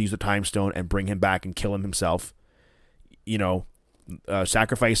Thanos to use the Time Stone and bring him back and kill him himself.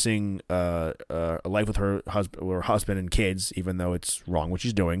 Sacrificing a life with her husband and kids, even though it's wrong what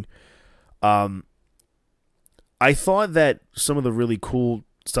she's doing. I thought that some of the really cool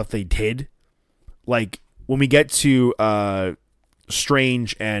stuff they did, like when we get to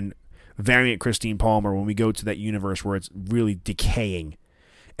Strange and variant Christine Palmer, when we go to that universe where it's really decaying,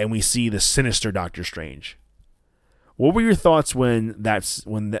 and we see the sinister Doctor Strange. What were your thoughts when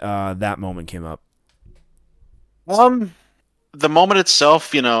that moment came up? The moment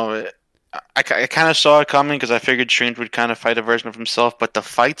itself, I kind of saw it coming because I figured Strange would kind of fight a version of himself. But the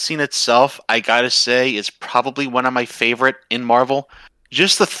fight scene itself, I gotta say, is probably one of my favorite in Marvel.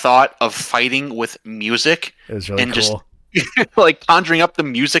 Just the thought of fighting with music is really cool. Just like conjuring up the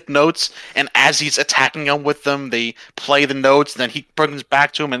music notes, and as he's attacking them with them, they play the notes, and then he brings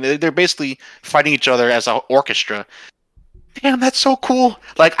back to him, and they're basically fighting each other as an orchestra. Damn, that's so cool!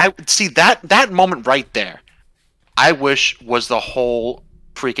 Like I see that moment right there. I wish was the whole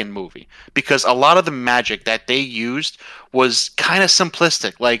freaking movie, because a lot of the magic that they used was kind of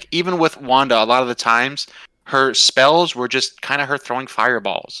simplistic. Like even with Wanda, a lot of the times her spells were just kind of her throwing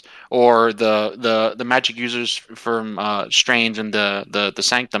fireballs, or the magic users from Strange and the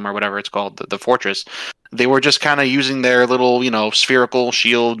Sanctum or whatever it's called, the fortress. They were just kind of using their little spherical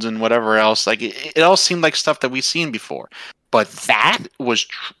shields and whatever else. Like it all seemed like stuff that we've seen before. But that was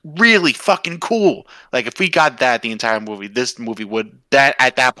really fucking cool. Like if we got that the entire movie, this movie would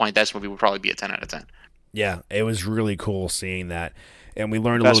probably be a 10 out of 10. Yeah, it was really cool seeing that, and we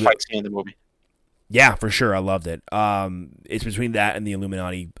learned best fight scene in the movie. Yeah, for sure, I loved it. It's between that and the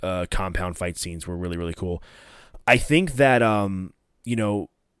Illuminati compound fight scenes were really, really cool. I think that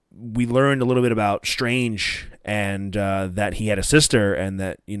we learned a little bit about Strange, and that he had a sister, and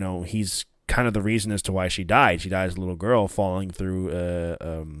that he's kind of the reason as to why she died. She died as a little girl falling through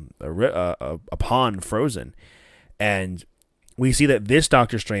a pond, frozen. And we see that this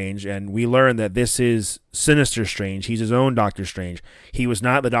Doctor Strange, and we learn that this is Sinister Strange. He's his own Doctor Strange. He was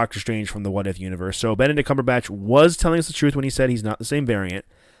not the Doctor Strange from the What If universe. So Benedict Cumberbatch was telling us the truth when he said he's not the same variant.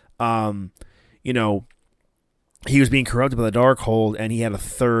 He was being corrupted by the Darkhold, and he had a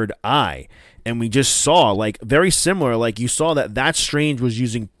third eye. And we just saw, like, very similar, like, you saw that Strange was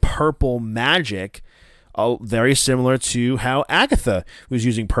using purple magic, very similar to how Agatha was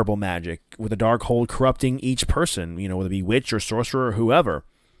using purple magic, with the Darkhold corrupting each person, whether it be witch or sorcerer or whoever.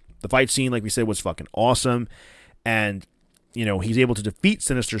 The fight scene, like we said, was fucking awesome. And, he's able to defeat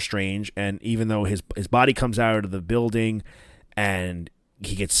Sinister Strange, and even though his body comes out of the building, and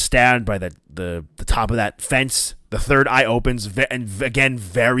he gets stabbed by the top of that fence. The third eye opens, and again,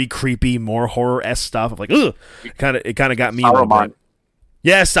 very creepy, more horror-esque stuff. I'm like, ugh! It kind of got me. Saruman.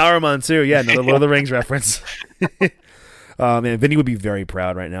 Yeah, Saruman too. Yeah, another Lord of the Rings reference. Man, Vinny would be very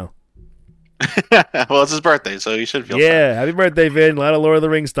proud right now. Well, it's his birthday, so you should feel proud. Happy birthday, Vin. A lot of Lord of the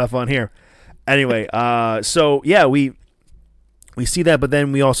Rings stuff on here. Anyway, so yeah, we see that, but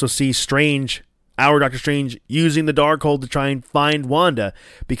then we also see Strange, our Doctor Strange, using the Darkhold to try and find Wanda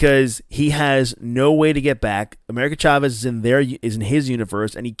because he has no way to get back. America Chavez is in his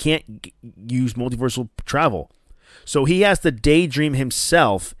universe, and he can't use multiversal travel. So he has to daydream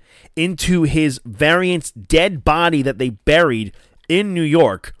himself into his variant's dead body that they buried in New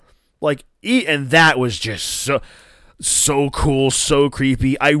York. And that was just so cool, so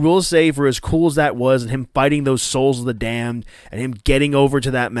creepy. I will say, for as cool as that was, and him fighting those souls of the damned, and him getting over to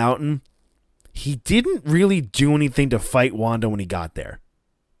that mountain, he didn't really do anything to fight Wanda when he got there.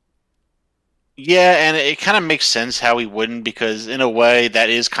 Yeah, and it kind of makes sense how he wouldn't, because in a way that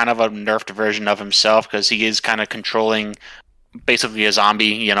is kind of a nerfed version of himself, because he is kind of controlling basically a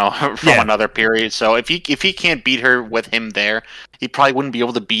zombie, from another period. So if he can't beat her with him there, he probably wouldn't be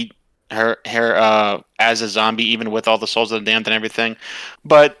able to beat her as a zombie, even with all the souls of the damned and everything.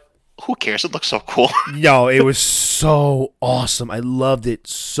 But who cares? It looks so cool. Yo, it was so awesome. I loved it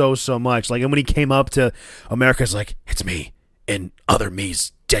so much. And when he came up to America, it's like, it's me and other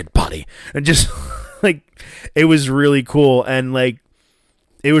me's dead body, and just it was really cool. And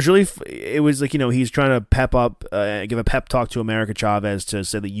it was he's trying to pep up, give a pep talk to America Chavez to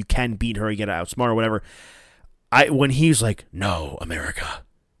say that you can beat her, you get to outsmart or whatever. When he's like, no, America,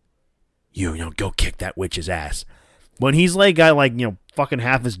 you go kick that witch's ass. When he's got fucking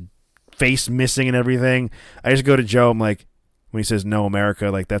half his face missing and everything, I just go to Joe. I'm like, when he says no,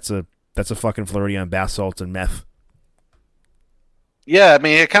 America, that's a fucking flirty on bath salts and meth. Yeah, I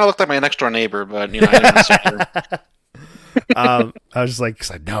mean, it kind of looked like my next door neighbor, but I didn't I was just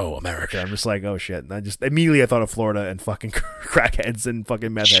like, no, America. I'm just like, oh shit. And I thought of Florida and fucking crackheads and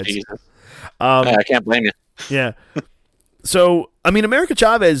fucking meth heads. I can't blame you. Yeah. So, I mean, America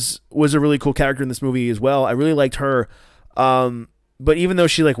Chavez was a really cool character in this movie as well. I really liked her. But even though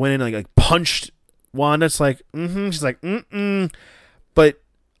she went in and punched Wanda, it's like, she's like, But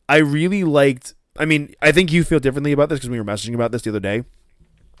I really liked, I think you feel differently about this because we were messaging about this the other day.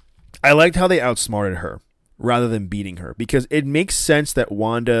 I liked how they outsmarted her rather than beating her, because it makes sense that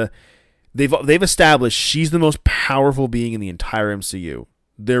Wanda, they've established she's the most powerful being in the entire MCU.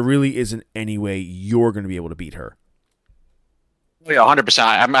 There really isn't any way you're going to be able to beat her. Yeah,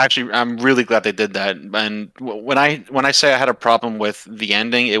 100%. I'm really glad they did that. And when I say I had a problem with the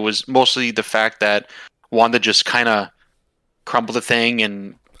ending, it was mostly the fact that Wanda just kind of crumbled the thing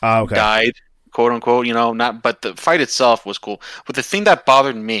and died, quote unquote. But the fight itself was cool. But the thing that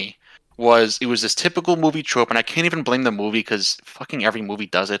bothered me was it was this typical movie trope, and I can't even blame the movie because fucking every movie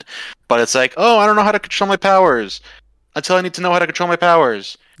does it. But it's like, oh, I don't know how to control my powers until I need to know how to control my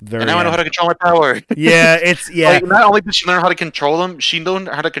powers. And now I know how to control my power. Yeah, Not only did she learn how to control them, she learned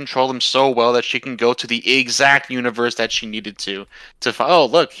how to control them so well that she can go to the exact universe that she needed to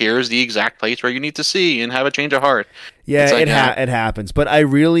look, here's the exact place where you need to see and have a change of heart. Yeah, it happens. But I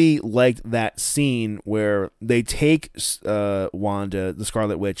really liked that scene where they take Wanda, the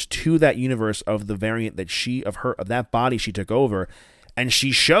Scarlet Witch, to that universe of the variant of that body she took over, and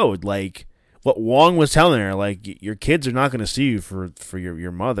she showed what Wong was telling her, your kids are not going to see you for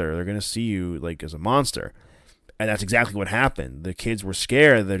your mother. They're going to see you as a monster. And that's exactly what happened. The kids were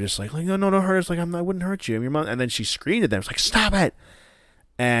scared. They're just like no, don't hurt us. I wouldn't hurt you. I'm your mom. And then she screamed at them. It's like, stop it.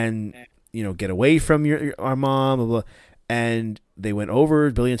 And, get away from our mom. Blah, blah. And they went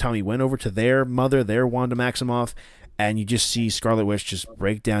over, Billy and Tommy went over to their mother, their Wanda Maximoff. And you just see Scarlet Witch just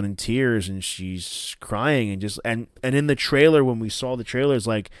break down in tears, and she's crying, and in the trailer, when we saw the trailers,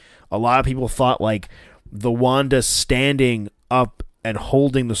 a lot of people thought the Wanda standing up and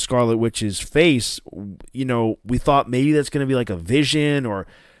holding the Scarlet Witch's face, we thought maybe that's going to be a vision, or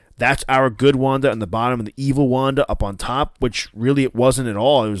that's our good Wanda on the bottom and the evil Wanda up on top, which really it wasn't at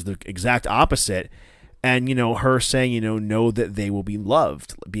all. It was the exact opposite. And, her saying, know that they will be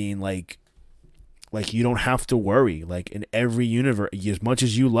loved, being you don't have to worry. In every universe, as much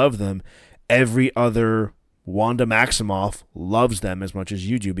as you love them, every other Wanda Maximoff loves them as much as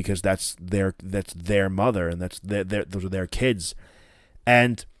you do, because that's their mother, and those are their kids.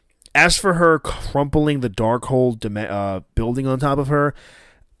 And as for her crumpling the Darkhold building on top of her,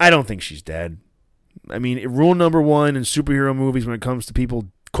 I don't think she's dead. Rule number one in superhero movies when it comes to people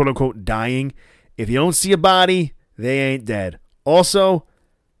quote unquote dying: if you don't see a body, they ain't dead. Also,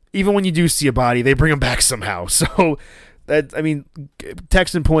 even when you do see a body, they bring them back somehow. So I mean,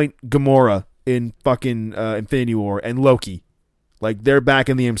 Texan Point, Gamora in fucking Infinity War, and Loki. Like, they're back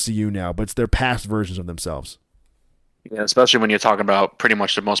in the MCU now, but it's their past versions of themselves. Yeah, especially when you're talking about pretty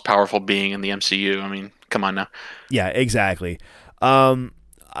much the most powerful being in the MCU. I mean, come on now. Yeah, exactly.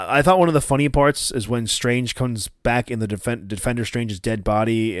 I thought one of the funny parts is when Strange comes back in the Defender Strange's dead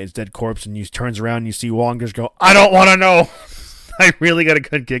body, his dead corpse, and he turns around and you see Wong just go, "I don't want to know." I really got a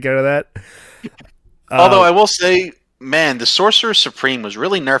good kick out of that. Although I will say, man, the Sorcerer Supreme was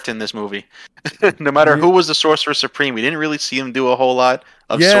really nerfed in this movie. No matter who was the Sorcerer Supreme, we didn't really see him do a whole lot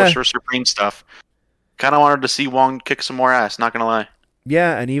of Sorcerer Supreme stuff. Kind of wanted to see Wong kick some more ass, not going to lie.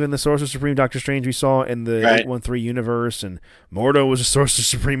 Yeah, and even the Sorcerer Supreme Doctor Strange we saw in the 813 universe, and Mordo was a Sorcerer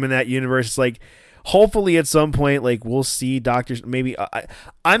Supreme in that universe. It's like, hopefully at some point, like, we'll see Doctor... Maybe...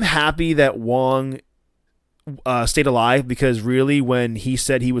 I'm happy that Wong stayed alive, because really, when he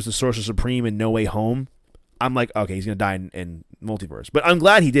said he was the Sorcerer Supreme in No Way Home, I'm like, okay, he's going to die in Multiverse. But I'm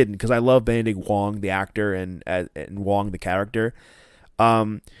glad he didn't, because I love Benedict Wong, the actor, and Wong, the character.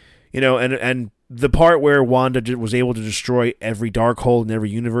 And the part where Wanda was able to destroy every Darkhold in every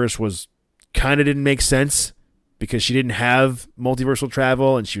universe was kind of didn't make sense, because she didn't have multiversal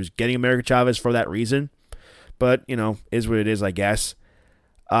travel, and she was getting America Chavez for that reason. But, is what it is, I guess.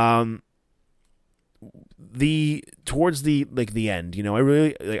 Towards the end, I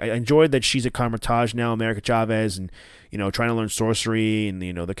really I enjoyed that she's at Kamar-Taj now, America Chavez, and trying to learn sorcery, and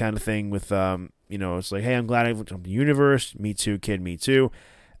the kind of thing with it's like, hey, I'm glad I went to the universe. Me too, kid. Me too.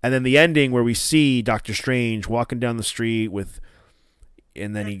 And then the ending where we see Doctor Strange walking down the street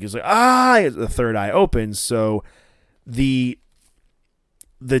and then he goes like, the third eye opens, so the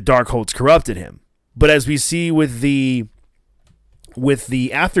Darkhold's corrupted him. But as we see with the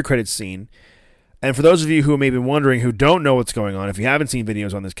after credits scene, and for those of you who may be wondering, who don't know what's going on, if you haven't seen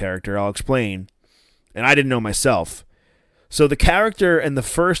videos on this character, I'll explain. And I didn't know myself. So the character in the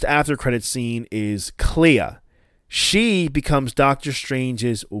first after credits scene is Clea. She becomes Doctor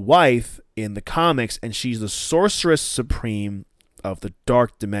Strange's wife in the comics, and she's the Sorceress Supreme of the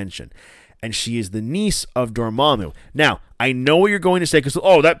Dark Dimension. And she is the niece of Dormammu. Now, I know what you're going to say, because,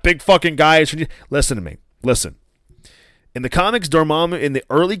 that big fucking guy is... Listen to me. Listen. In the comics, Dormammu, in the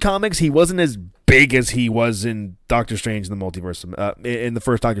early comics, he wasn't as big as he was in Doctor Strange in the Multiverse, in the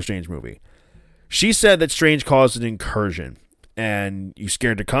first Doctor Strange movie. She said that Strange caused an incursion, and you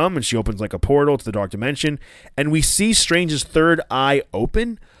scared to come, and she opens like a portal to the Dark Dimension, and we see Strange's third eye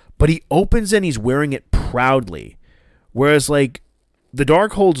open, but he opens and he's wearing it proudly. Whereas, like, the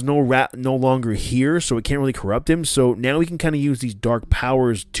Darkhold's no longer here, so it can't really corrupt him, so now he can kind of use these dark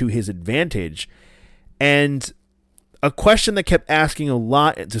powers to his advantage. And a question that kept asking a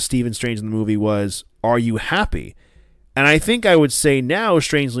lot to Stephen Strange in the movie was, are you happy? And I think I would say now,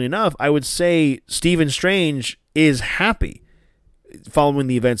 strangely enough, I would say Stephen Strange is happy following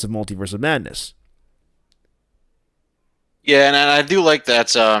the events of Multiverse of Madness. Yeah, and I do like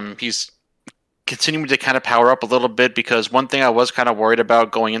that he's continuing to kind of power up a little bit, because one thing I was kind of worried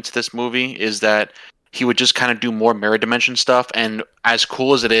about going into this movie is that he would just kind of do more mirror dimension stuff, and as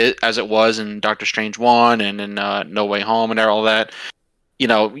cool as it was in Doctor Strange 1 and in No Way Home and all that,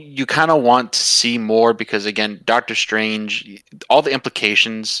 you kind of want to see more, because again, Doctor Strange, all the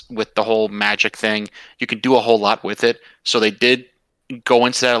implications with the whole magic thing, you can do a whole lot with it. So they did go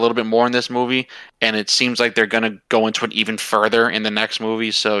into that a little bit more in this movie, and it seems like they're going to go into it even further in the next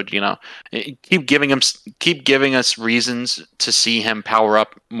movie. So, keep giving us reasons to see him power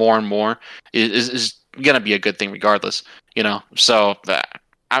up more and more is going to be a good thing regardless, So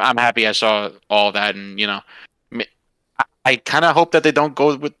I'm happy I saw all that, and, I kind of hope that they don't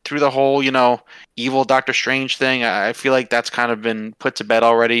go through the whole, evil Doctor Strange thing. I feel like that's kind of been put to bed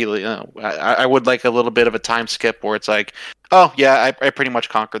already. I would like a little bit of a time skip where it's like, oh yeah, I pretty much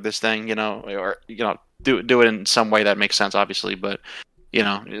conquered this thing, or do it in some way that makes sense, obviously. But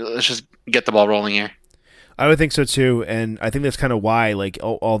let's just get the ball rolling here. I would think so too, and I think that's kind of why, like,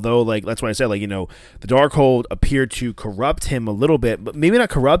 although, like, that's why I said, like, the Darkhold appeared to corrupt him a little bit, but maybe not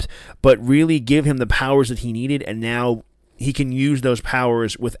corrupt, but really give him the powers that he needed, and now he can use those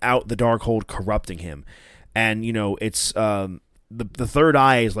powers without the Darkhold corrupting him. And, it's the third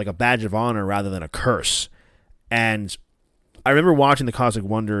eye is like a badge of honor rather than a curse. And I remember watching the Cosmic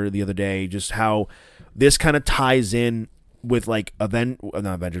Wonder the other day, just how this kind of ties in with, like, not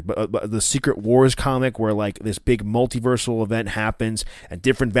Avengers, but the Secret Wars comic, where, like, this big multiversal event happens and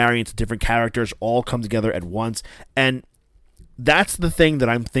different variants of different characters all come together at once. And that's the thing that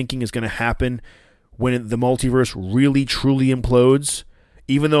I'm thinking is going to happen when the multiverse really truly implodes.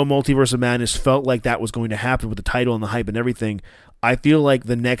 Even though Multiverse of Madness felt like that was going to happen with the title and the hype and everything, I feel like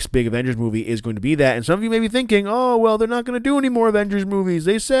the next big Avengers movie is going to be that. And some of you may be thinking, oh, well, they're not going to do any more Avengers movies.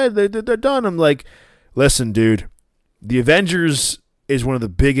 They said they're done. I'm like, listen, dude, the Avengers is one of the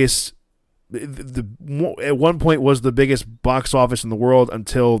biggest, at one point was the biggest box office in the world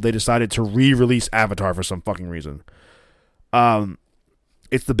until they decided to re-release Avatar for some fucking reason.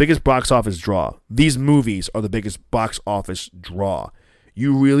 It's the biggest box office draw. These movies are the biggest box office draw.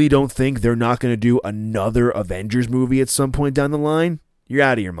 You really don't think they're not going to do another Avengers movie at some point down the line? You're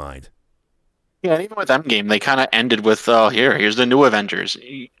out of your mind. Yeah, even with Endgame, they kind of ended with, here's the new Avengers.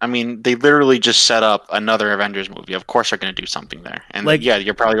 I mean, they literally just set up another Avengers movie. Of course they're going to do something there. And like, yeah,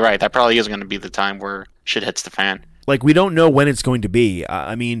 you're probably right. That probably is going to be the time where shit hits the fan. Like, we don't know when it's going to be.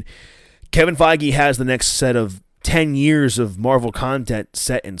 I mean, Kevin Feige has the next set of 10 years of Marvel content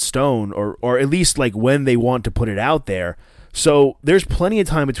set in stone, or at least like when they want to put it out there. So there's plenty of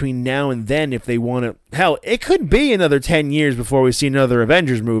time between now and then if they want to. Hell, it could be another 10 years before we see another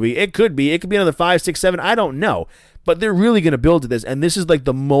Avengers movie. It could be another 5, 6, 7. I don't know. But they're really going to build to this. And this is like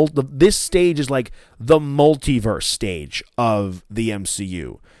this stage is like the multiverse stage of the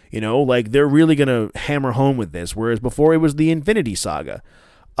MCU. You know, like they're really going to hammer home with this. Whereas before it was the Infinity Saga.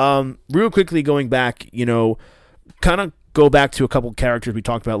 Real quickly going back, you know, kind of go back to a couple characters we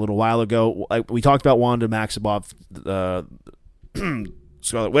talked about a little while ago. We talked about Wanda Maximoff,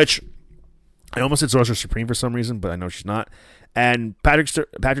 Scarlet Witch. I almost said Sorcerer Supreme for some reason, but I know she's not. And Patrick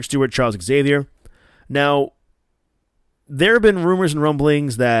Stewart, Charles Xavier. Now, there have been rumors and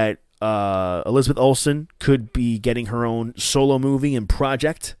rumblings that Elizabeth Olsen could be getting her own solo movie and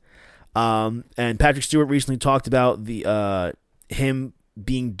project. And Patrick Stewart recently talked about him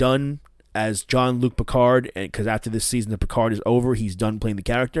being done as Jean-Luc Picard, because after this season of Picard is over, he's done playing the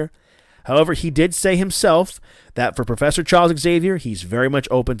character. However, he did say himself that for Professor Charles Xavier, he's very much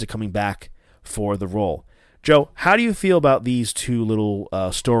open to coming back for the role. Joe, how do you feel about these two little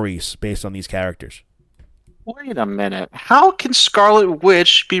stories based on these characters? Wait a minute. How can Scarlet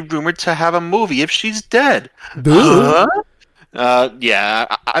Witch be rumored to have a movie if she's dead? Huh?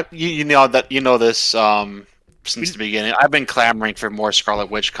 Yeah, you know this. Since the beginning, I've been clamoring for more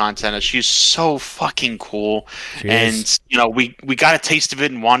Scarlet Witch content. She's so fucking cool, and you know we got a taste of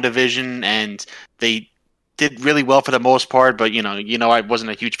it in WandaVision, and they did really well for the most part. But you know I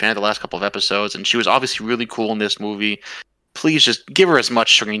wasn't a huge fan of the last couple of episodes, and she was obviously really cool in this movie. Please just give her as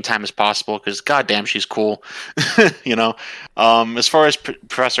much screen time as possible because goddamn, she's cool. You know, as far as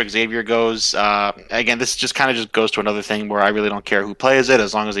Professor Xavier goes, again, this just kind of just goes to another thing where I really don't care who plays it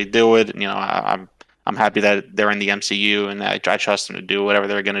as long as they do it. You know, I'm happy that they're in the MCU and I trust them to do whatever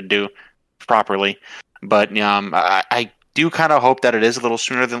they're going to do properly. But I do kind of hope that it is a little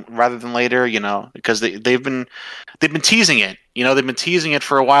sooner rather than later, you know, because they've been teasing it. You know, they've been teasing it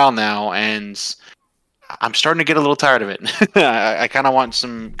for a while now, and I'm starting to get a little tired of it. I kind of want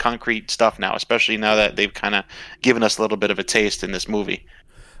some concrete stuff now, especially now that they've kind of given us a little bit of a taste in this movie.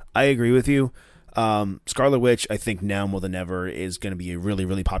 I agree with you. Scarlet Witch, I think now more than ever, is going to be a really,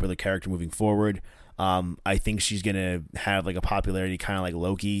 really popular character moving forward. I think she's gonna have like a popularity kind of like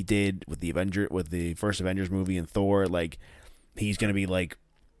Loki did with the first Avengers movie and Thor. Like he's gonna be like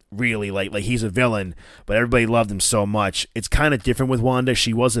really like he's a villain, but everybody loved him so much. It's kind of different with Wanda.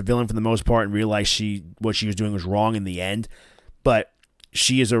 She was a villain for the most part and realized what she was doing was wrong in the end. But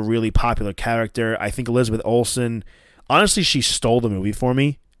she is a really popular character. I think Elizabeth Olsen, honestly, she stole the movie for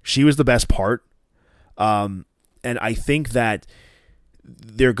me. She was the best part, and I think that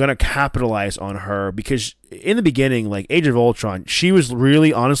they're going to capitalize on her because in the beginning, like Age of Ultron, she was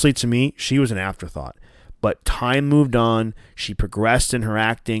really, honestly, to me, she was an afterthought. But time moved on. She progressed in her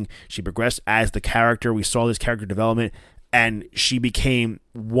acting. She progressed as the character. We saw this character development, and she became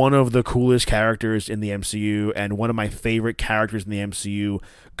one of the coolest characters in the MCU and one of my favorite characters in the MCU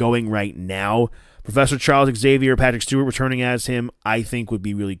going right now. Professor Charles Xavier, Patrick Stewart returning as him, I think would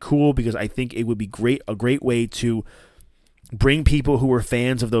be really cool because I think it would be a great way to bring people who were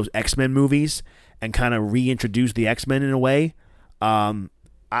fans of those X-Men movies and kind of reintroduce the X-Men in a way. And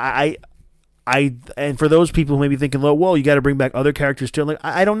for those people who may be thinking, well, you got to bring back other characters too. Like,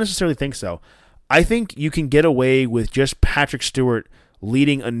 I don't necessarily think so. I think you can get away with just Patrick Stewart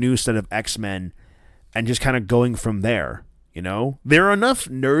leading a new set of X-Men and just kind of going from there. You know, there are enough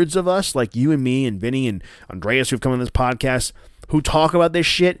nerds of us like you and me and Vinny and Andreas who've come on this podcast who talk about this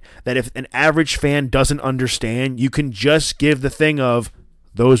shit that if an average fan doesn't understand, you can just give the thing of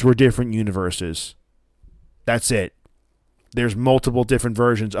those were different universes. That's it. There's multiple different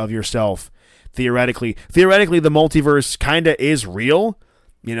versions of yourself. Theoretically, the multiverse kind of is real,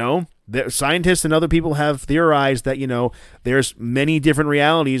 Scientists and other people have theorized that, there's many different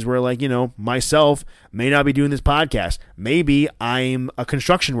realities where, like, myself may not be doing this podcast. Maybe I'm a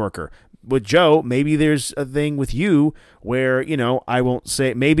construction worker. With Joe, maybe there's a thing with you where, I won't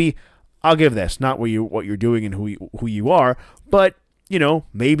say, maybe I'll give this, not what you're doing and who you are, but,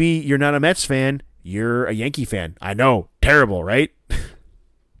 maybe you're not a Mets fan, you're a Yankee fan. I know, terrible, right?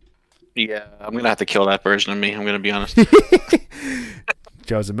 Yeah, I'm going to have to kill that version of me, I'm going to be honest.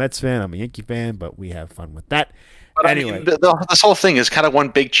 Joe's a Mets fan, I'm a Yankee fan, but we have fun with that. But anyway, I mean, this whole thing is kind of one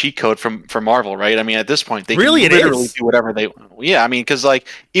big cheat code for Marvel, right? I mean, at this point, they really can literally do whatever they want. Yeah, I mean, because like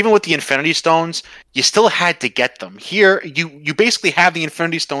even with the Infinity Stones, you still had to get them. Here, you basically have the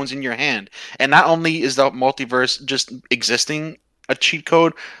Infinity Stones in your hand, and not only is the multiverse just existing a cheat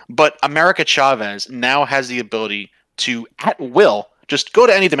code, but America Chavez now has the ability to, at will, just go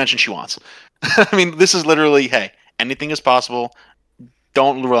to any dimension she wants. I mean, this is literally, hey, anything is possible.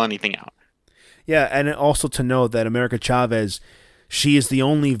 Don't rule anything out. Yeah, and also to know that America Chavez, she is the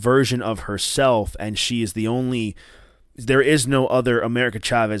only version of herself, and she is the only. There is no other America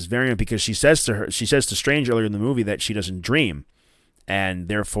Chavez variant, because she says to Strange earlier in the movie that she doesn't dream, and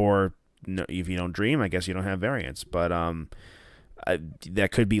therefore, if you don't dream, I guess you don't have variants. But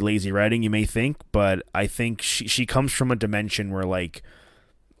that could be lazy writing, you may think, but I think she comes from a dimension where, like,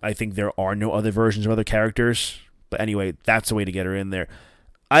 I think there are no other versions of other characters. But anyway, that's the way to get her in there.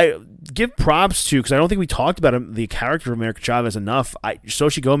 I give props to, because I don't think we talked about the character of America Chavez enough.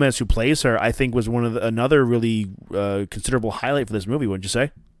 Xochitl Gomez, who plays her, I think was another really considerable highlight for this movie, wouldn't you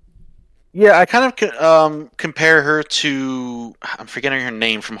say? Yeah, I kind of compare her to, I'm forgetting her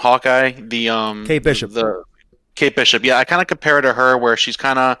name from Hawkeye, the Kate Bishop. Kate Bishop, yeah, I kind of compare her to her, where she's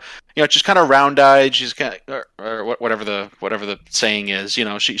kind of, just kind of round-eyed. She's kind of, or whatever the saying is,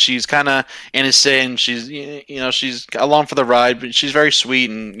 she's kind of innocent. She's, she's along for the ride, but she's very sweet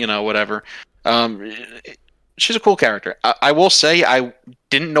and whatever. She's a cool character. I will say I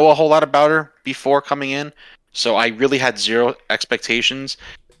didn't know a whole lot about her before coming in, so I really had zero expectations.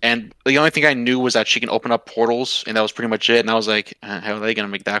 And the only thing I knew was that she can open up portals, and that was pretty much it. And I was like, how are they going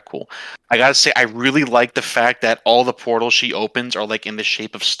to make that cool? I got to say, I really like the fact that all the portals she opens are like in the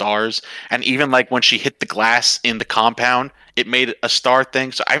shape of stars. And even like when she hit the glass in the compound, it made a star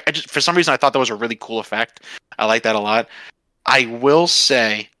thing. So I just, for some reason, I thought that was a really cool effect. I like that a lot. I will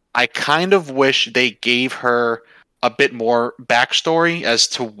say, I kind of wish they gave her a bit more backstory as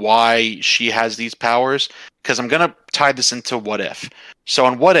to why she has these powers, because I'm going to tie this into What If. So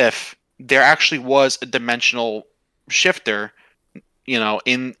in What If, there actually was a dimensional shifter,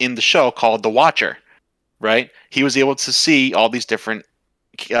 in the show called the Watcher, right? He was able to see all these different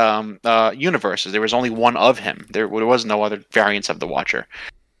universes. There was only one of him. There was no other variants of the Watcher.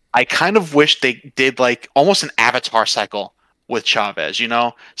 I kind of wish they did like almost an Avatar cycle with Chavez,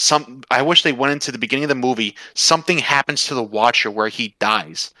 I wish they went into the beginning of the movie, something happens to the Watcher where he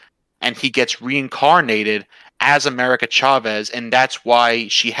dies, and he gets reincarnated as America Chavez, and that's why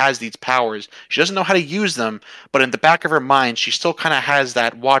she has these powers. She doesn't know how to use them, but in the back of her mind, she still kind of has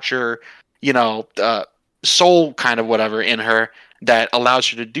that Watcher, soul kind of whatever in her that allows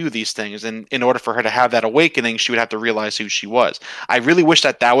her to do these things. And in order for her to have that awakening, she would have to realize who she was. I really wish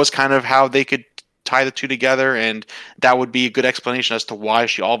that was kind of how they could tie the two together, and that would be a good explanation as to why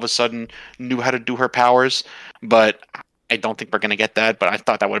she all of a sudden knew how to do her powers. But I don't think we're going to get that, but I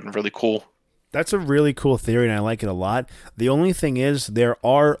thought that would have been really cool. That's a really cool theory, and I like it a lot. The only thing is, there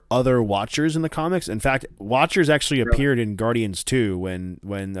are other Watchers in the comics. In fact, Watchers actually appeared in Guardians 2 when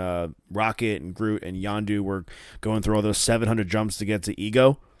Rocket and Groot and Yondu were going through all those 700 jumps to get to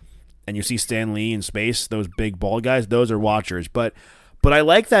Ego, and you see Stan Lee in space, those big bald guys, those are Watchers. But I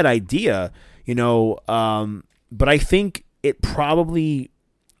like that idea, but I think it probably...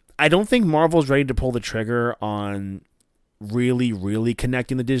 I don't think Marvel's ready to pull the trigger on really, really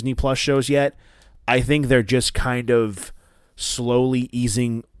connecting the Disney Plus shows yet. I think they're just kind of slowly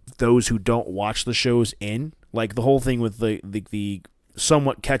easing those who don't watch the shows in. Like the whole thing with the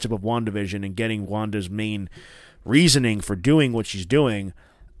somewhat catch-up of WandaVision and getting Wanda's main reasoning for doing what she's doing,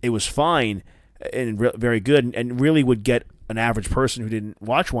 it was fine and very good, and really would get an average person who didn't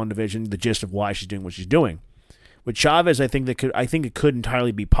watch WandaVision the gist of why she's doing what she's doing. With Chavez, I think it could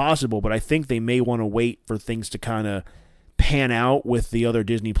entirely be possible, but I think they may want to wait for things to kind of pan out with the other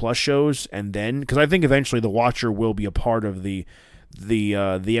Disney Plus shows, and then, because I think eventually the Watcher will be a part of the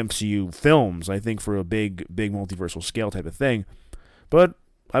MCU films, I think, for a big multiversal scale type of thing. But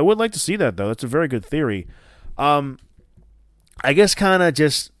I would like to see that, though. That's a very good theory. I guess kind of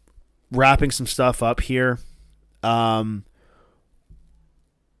just wrapping some stuff up here.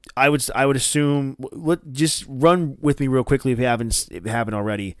 I would assume. Just run with me real quickly if you haven't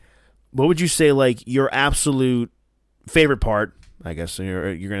already. What would you say like your absolute favorite part? I guess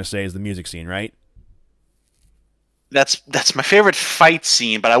you're gonna say is the music scene, right? That's my favorite fight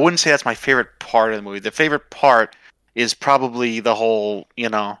scene, but I wouldn't say that's my favorite part of the movie. The favorite part is probably the whole,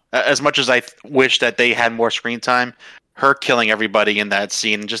 as much as I wish that they had more screen time, her killing everybody in that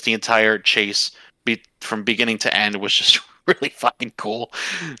scene, and just the entire chase from beginning to end was just really fucking cool.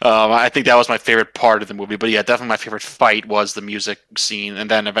 I think that was my favorite part of the movie. But yeah, definitely my favorite fight was the music scene, and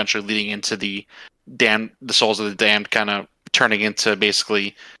then eventually leading into the Souls of the Damned kind of turning into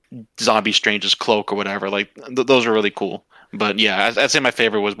basically Zombie Strange's cloak or whatever. Like those are really cool. But yeah, I'd say my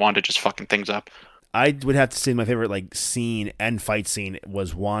favorite was Wanda just fucking things up. I would have to say my favorite like scene and fight scene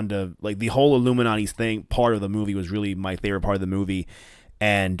was Wanda. Like the whole Illuminati thing part of the movie was really my favorite part of the movie,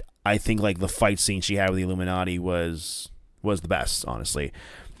 and I think like the fight scene she had with the Illuminati was the best. Honestly,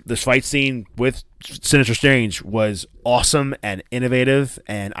 this fight scene with Sinister Strange was awesome and innovative,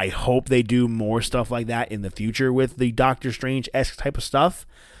 and I hope they do more stuff like that in the future with the Doctor Strange-esque type of stuff.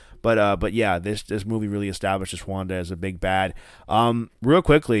 But yeah, this movie really establishes Wanda as a big bad. Real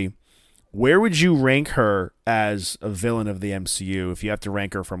quickly, where would you rank her as a villain of the MCU if you have to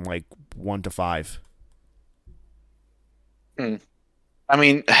rank her from like 1 to 5? I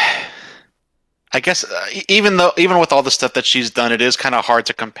mean, I guess even with all the stuff that she's done, it is kind of hard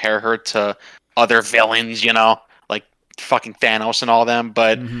to compare her to other villains, like fucking Thanos and all them.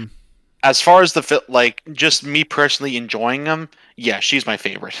 But as far as just me personally enjoying them, yeah, she's my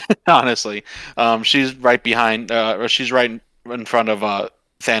favorite. Honestly, she's right behind, or she's right in front of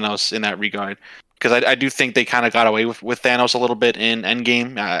Thanos in that regard. Because I do think they kind of got away with Thanos a little bit in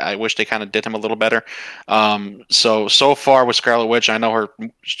Endgame. I wish they kind of did him a little better. So far with Scarlet Witch, I know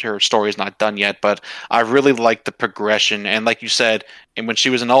her story is not done yet, but I really like the progression. And like you said, and when she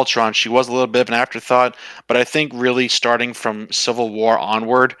was in Ultron, she was a little bit of an afterthought. But I think really starting from Civil War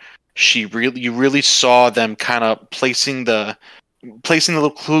onward, you really saw them kind of placing the little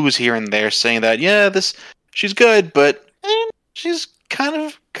clues here and there, saying that she's good, but she's kind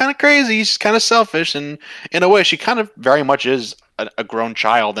of crazy. She's kind of selfish, and in a way, she kind of very much is a grown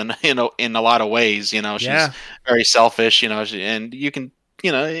child, and in a lot of ways, she's very selfish, and you can,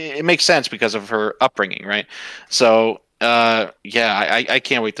 it makes sense because of her upbringing, right? So, I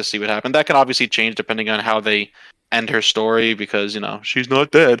can't wait to see what happens. That can obviously change depending on how they end her story, because she's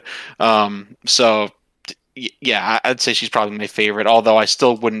not dead. So. Yeah, I'd say she's probably my favorite, although I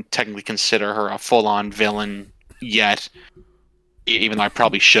still wouldn't technically consider her a full-on villain yet, even though I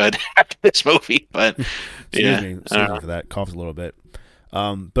probably should after this movie. But excuse me for that. Coughed a little bit.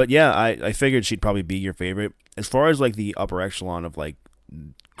 But yeah, I figured she'd probably be your favorite. As far as like the upper echelon of like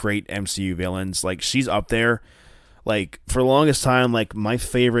great MCU villains, like she's up there. Like for the longest time, like my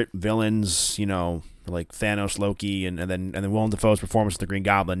favorite villains, like Thanos, Loki, and then Willem Dafoe's performance of the Green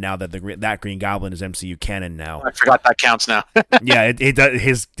Goblin. Now that that Green Goblin is MCU canon now, I forgot that counts now. Yeah, it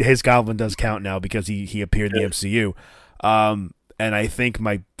does. His Goblin does count now because he appeared in the MCU. And I think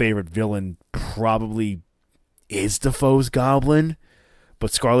my favorite villain probably is Dafoe's Goblin,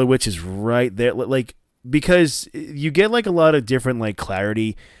 but Scarlet Witch is right there. Like because you get like a lot of different like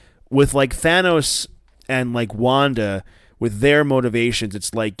clarity with like Thanos and like Wanda with their motivations.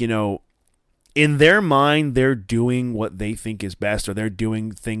 It's like in their mind, they're doing what they think is best, or they're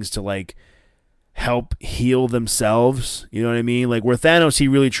doing things to like help heal themselves. You know what I mean? Like where Thanos, he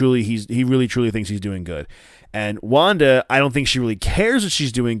really truly thinks he's doing good, and Wanda, I don't think she really cares that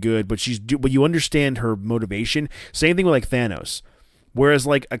she's doing good, but but you understand her motivation. Same thing with like Thanos. Whereas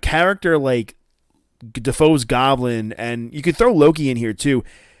like a character like Dafoe's Goblin, and you could throw Loki in here too,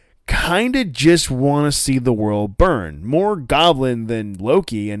 kind of just want to see the world burn. More Goblin than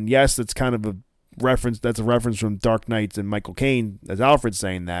Loki, and yes, that's kind of a reference. That's a reference from Dark Knights and Michael Caine, as Alfred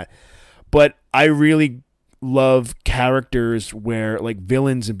saying that. But I really love characters where, like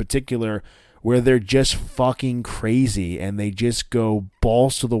villains in particular, where they're just fucking crazy and they just go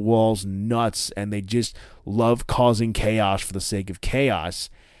balls to the walls nuts, and they just love causing chaos for the sake of chaos.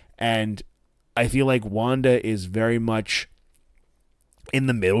 And I feel like Wanda is very much in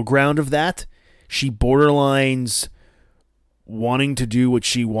the middle ground of that. She borderlines wanting to do what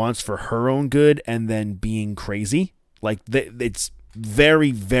she wants for her own good and then being crazy. Like it's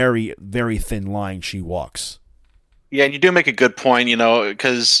very, very, very thin line she walks. Yeah, and you do make a good point,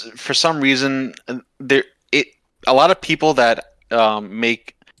 because for some reason a lot of people that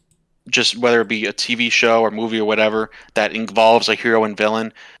make, just whether it be a TV show or movie or whatever that involves a hero and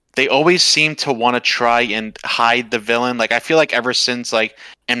villain, they always seem to want to try and hide the villain. Like I feel like ever since like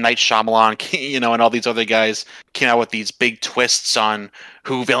M. Night Shyamalan, and all these other guys came out with these big twists on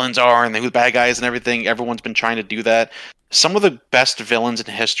who villains are and who the bad guys and everything, everyone's been trying to do that. Some of the best villains in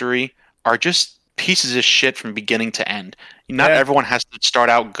history are just pieces of shit from beginning to end. Not everyone has to start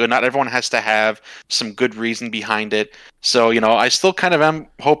out good. Not everyone has to have some good reason behind it. So, I still kind of am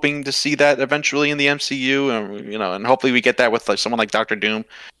hoping to see that eventually in the MCU, and hopefully we get that with like someone like Doctor Doom,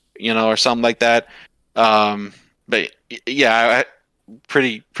 or something like that. But yeah,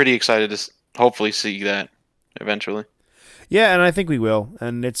 pretty excited to hopefully see that eventually. Yeah, and I think we will.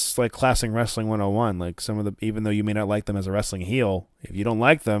 And it's like classic wrestling 101. Like even though you may not like them as a wrestling heel, if you don't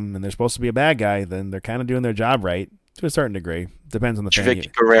like them and they're supposed to be a bad guy, then they're kind of doing their job right to a certain degree. Depends on the fan. Vicky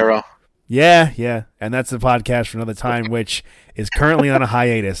Guerrero. Yeah. And that's the podcast for another time, which is currently on a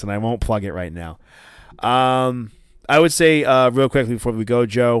hiatus, and I won't plug it right now. I would say real quickly before we go,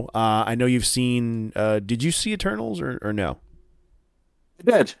 Joe, I know you've seen did you see Eternals or no? I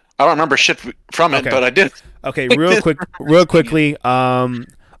did. I don't remember shit from it, but I did. Okay, real quickly, I'll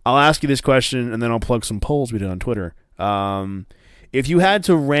ask you this question, and then I'll plug some polls we did on Twitter. If you had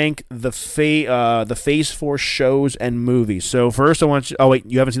to rank the Phase 4 shows and movies, so first I want you... Oh, wait,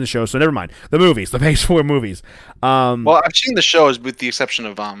 you haven't seen the show, so never mind. The movies, the Phase 4 movies. Well, I've seen the shows with the exception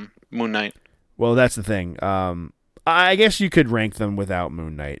of Moon Knight. Well, that's the thing. I guess you could rank them without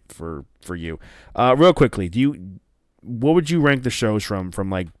Moon Knight for you. Real quickly, what would you rank the shows from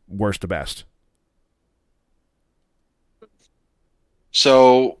like worst to best?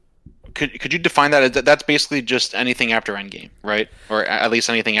 So, could you define that? That's basically just anything after Endgame, right? Or at least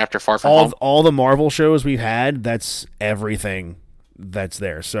anything after Far From Home. All the Marvel shows we've had, that's everything that's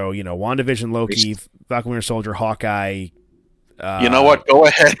there. So, WandaVision, Loki, Falcon Winter Soldier, Hawkeye. You know what? Go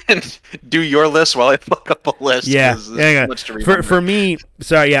ahead and do your list while I look up a list. Yeah. Much to remember. For me,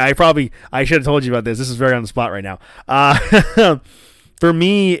 sorry, yeah, I should have told you about this. This is very on the spot right now. For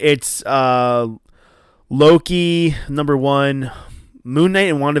me, it's Loki, number one. Moon Knight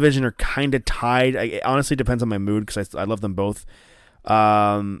and WandaVision are kind of tied. It honestly depends on my mood because I love them both.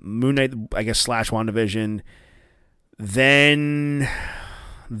 Moon Knight, I guess, / WandaVision. Then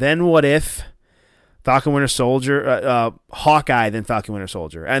What If? Falcon Winter Soldier, Hawkeye, then Falcon Winter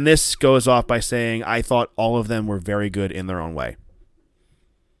Soldier. And this goes off by saying I thought all of them were very good in their own way.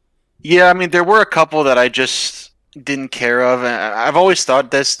 Yeah, I mean, there were a couple that I just didn't care of. I've always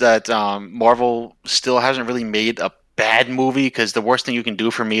thought that Marvel still hasn't really made a bad movie because the worst thing you can do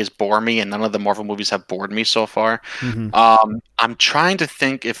for me is bore me, and none of the Marvel movies have bored me so far. Mm-hmm. I'm trying to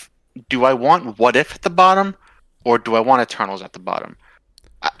think do I want What If at the bottom or do I want Eternals at the bottom?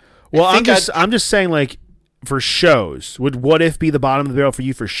 Well, I'm just saying, like, for shows, would What If be the bottom of the barrel for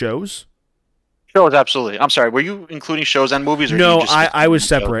you for shows? Shows, absolutely. I'm sorry, were you including shows and movies? Or no, I was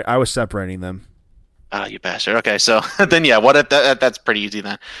separate. I was separating them. Ah, you bastard. Okay, so then yeah, What If that's pretty easy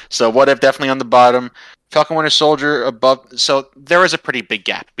then. So What If definitely on the bottom. Falcon Winter Soldier above. So there is a pretty big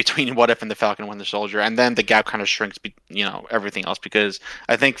gap between What If and the Falcon Winter Soldier, and then the gap kind of shrinks, everything else, because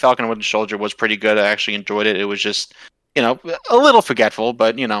I think Falcon Winter Soldier was pretty good. I actually enjoyed it. It was just, a little forgetful,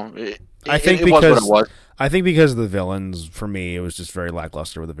 but it was what it was. I think because of the villains, for me, it was just very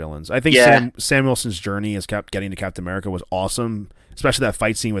lackluster with the villains. I think Sam Wilson's journey as getting to Captain America was awesome, especially that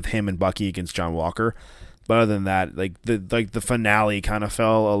fight scene with him and Bucky against John Walker. But other than that, the finale kind of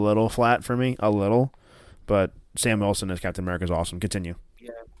fell a little flat for me, a little. But Sam Wilson as Captain America is awesome. Continue.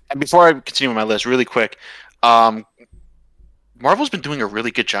 Yeah. And before I continue with my list, really quick, Marvel's been doing a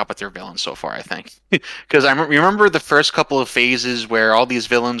really good job with their villains so far, I think. Because I remember the first couple of phases where all these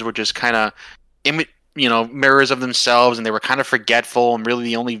villains were just kind of, mirrors of themselves, and they were kind of forgetful, and really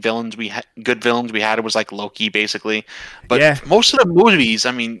the only good villains we had was like Loki, basically. But most of the movies,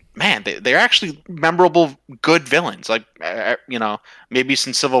 I mean, man, they're actually memorable, good villains. Like, maybe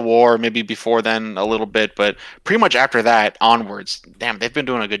since Civil War, maybe before then a little bit, but pretty much after that onwards, damn, they've been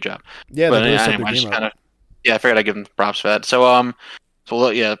doing a good job. Yeah, but anyway, I figured I'd give them props for that. So,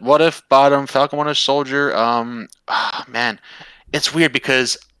 yeah, What If bottom, Falcon Winter Soldier. Man, it's weird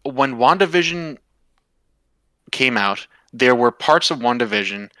because when WandaVision came out, there were parts of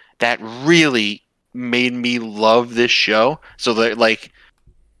WandaVision that really made me love this show. So that, like,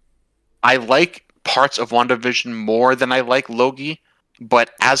 I like parts of WandaVision more than I like Loki,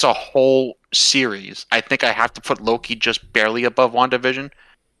 but as a whole series, I think I have to put Loki just barely above WandaVision.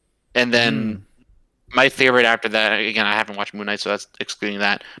 And then my favorite after that, again, I haven't watched Moon Knight, so that's excluding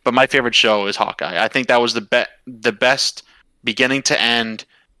that, but my favorite show is Hawkeye. I think that was the best beginning to end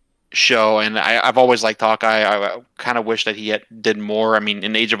show, and I've always liked Hawkeye. I kind of wish that he did more. I mean,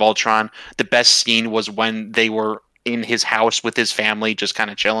 in Age of Ultron, the best scene was when they were in his house with his family, just kind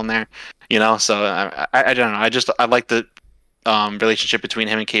of chilling there, you know. So I don't know. I like the relationship between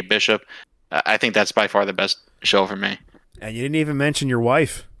him and Kate Bishop. I think that's by far the best show for me. And you didn't even mention your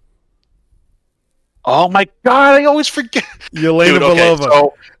wife. Oh my god, I always forget. Yelena Belova.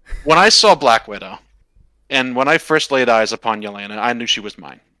 So when I saw Black Widow, and when I first laid eyes upon Yelena, I knew she was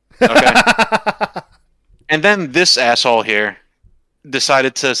mine. Okay. And then this asshole here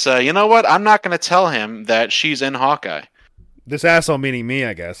decided to say, you know what? I'm not going to tell him that she's in Hawkeye. This asshole meaning me,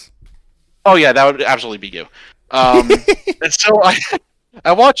 I guess. Oh yeah, that would absolutely be you. And so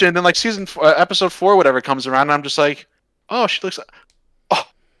I watch it, and then like episode 4, whatever comes around, and I'm just like, oh, she looks like, oh,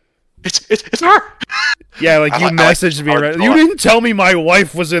 it's her. Yeah, like you messaged me, right? You didn't tell me my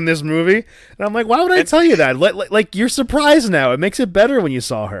wife was in this movie, and I'm like, why would I tell you that? Like you're surprised now. It makes it better when you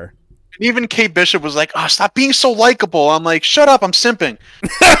saw her. And even Kate Bishop was like, oh, stop being so likable. I'm like, shut up, I'm simping.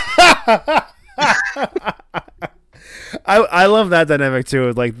 I love that dynamic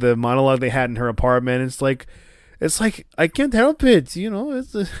too. Like the monologue they had in her apartment. It's like I can't help it, you know.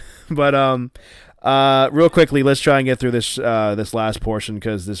 But real quickly, let's try and get through this last portion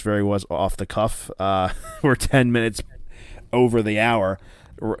because this was off the cuff. We're 10 minutes over the hour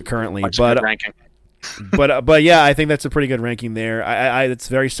currently, but yeah, I think that's a pretty good ranking there. It's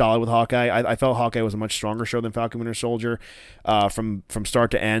very solid with Hawkeye. I felt Hawkeye was a much stronger show than Falcon Winter Soldier, from start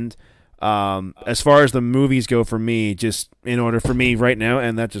to end. As far as the movies go for me, just in order for me right now,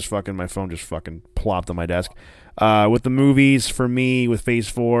 and that just fucking, my phone just fucking plopped on my desk. With the movies for me, with Phase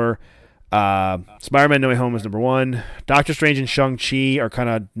 4, Spider-Man No Way Home is number 1. Doctor Strange and Shang-Chi are kind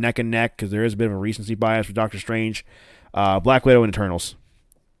of neck and neck because there is a bit of a recency bias for Doctor Strange. Black Widow and Eternals.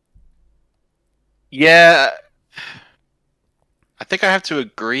 Yeah, I think I have to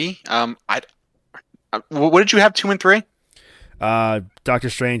agree. What did you have, 2 and 3? Doctor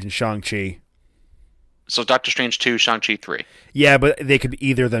Strange and Shang-Chi. So Doctor Strange 2, Shang-Chi 3. Yeah, but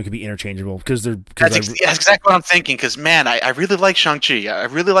either of them could be interchangeable because they're. That's exactly what I'm thinking. Because man, I really like Shang-Chi. I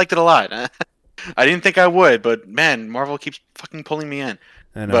really liked it a lot. I didn't think I would, but man, Marvel keeps fucking pulling me in.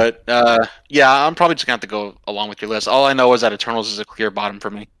 I know. But yeah, I'm probably just gonna have to go along with your list. All I know is that Eternals is a clear bottom for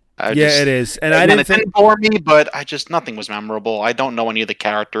me. It is, and it didn't bore me, but nothing was memorable. I don't know any of the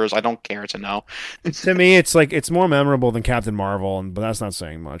characters. I don't care to know. To me, it's more memorable than Captain Marvel, but that's not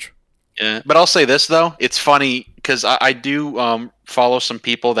saying much. Yeah, but I'll say this though, it's funny because I do follow some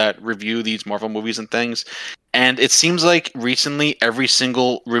people that review these Marvel movies and things, and it seems like recently every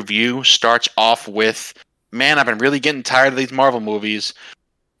single review starts off with, "Man, I've been really getting tired of these Marvel movies."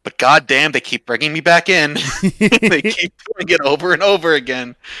 But goddamn, they keep bringing me back in. They keep doing it over and over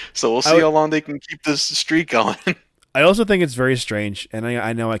again. So we'll see how long they can keep this streak going. I also think it's very strange, and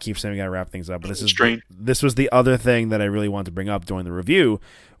I know I keep saying we gotta wrap things up, but this was the other thing that I really wanted to bring up during the review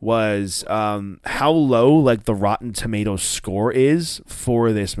was how low like the Rotten Tomatoes score is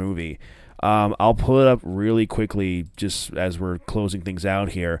for this movie. I'll pull it up really quickly just as we're closing things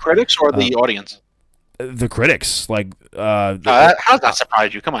out here. Critics or the audience? The critics, like, how does that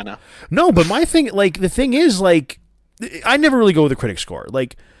surprise you? Come on now. No, but my thing, like, the thing is, like, I never really go with the critic score.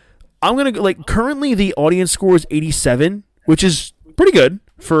 Like, I'm gonna like currently the audience score is 87, which is pretty good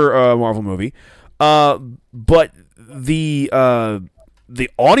for a Marvel movie. But the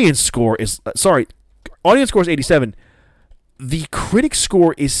audience score is audience score is 87. The critic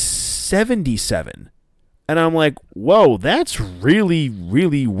score is 77. And I'm like, whoa, that's really,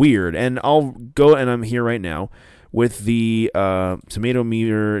 really weird. And I'll go, and I'm here right now with the tomato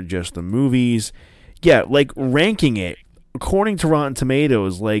meter, just the movies. Yeah, like ranking it, according to Rotten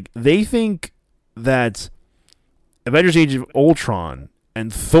Tomatoes, like they think that Avengers Age of Ultron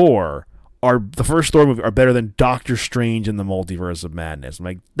and Thor the first Thor movie are better than Doctor Strange and the Multiverse of Madness. I'm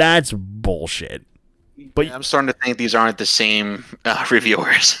like, that's bullshit. But I'm starting to think these aren't the same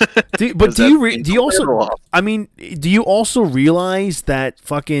reviewers. do you also realize that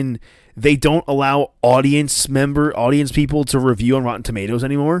fucking they don't allow audience people to review on Rotten Tomatoes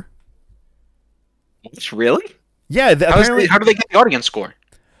anymore? Really? Yeah. How do they get the audience score?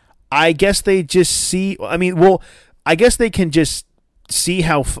 I guess they just see. I guess they can just see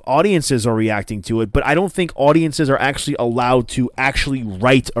how audiences are reacting to it, but I don't think audiences are actually allowed to actually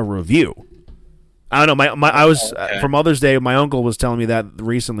write a review. I don't know. I was for Mother's Day. My uncle was telling me that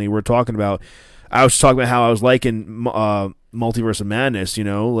recently. I was talking about how I was liking Multiverse of Madness. You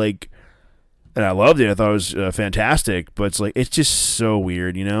know, like, and I loved it. I thought it was fantastic. But it's just so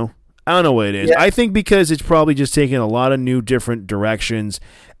weird. You know, I don't know what it is. Yeah. I think because it's probably just taken a lot of new different directions,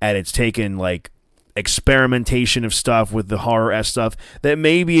 and it's taken like experimentation of stuff with the horror stuff that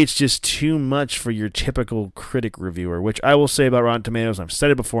maybe it's just too much for your typical critic reviewer, which I will say about Rotten Tomatoes. I've said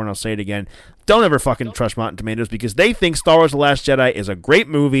it before and I'll say it again. don't ever fucking trust Rotten Tomatoes because they think Star Wars The Last Jedi is a great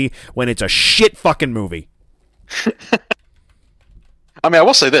movie when it's a shit fucking movie. I mean, I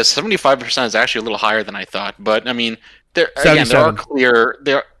will say this: 75% is actually a little higher than I thought. But I mean, there are clear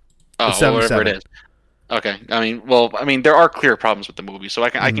whatever it is. Okay, I mean, there are clear problems with the movie, so I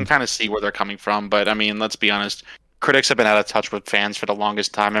can kind of see where they're coming from. But I mean, let's be honest. Critics have been out of touch with fans for the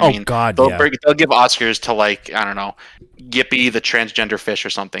longest time. I mean, they'll give Oscars to, like, I don't know, Yippee the transgender fish or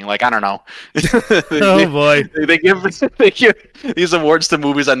something. Like, I don't know. Boy, they give these awards to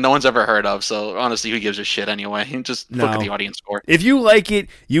movies that no one's ever heard of. So honestly, who gives a shit anyway? Just look at the audience score. If you like it,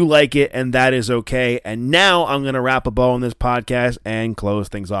 you like it, and that is okay. And now I'm gonna wrap a bow on this podcast and close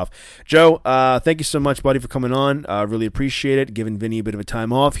things off. Joe, thank you so much, buddy, for coming on. Really appreciate it, giving Vinny a bit of a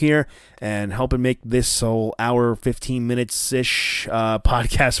time off here and helping make this whole hour 15 minutes-ish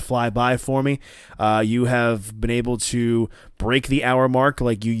podcast fly by for me. You have been able to break the hour mark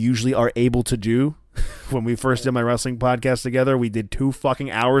like you usually are able to do. When we first did my wrestling podcast together, we did 2 fucking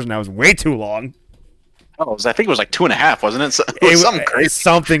hours, and that was way too long. Oh, I think it was like 2.5, wasn't it? It was something crazy.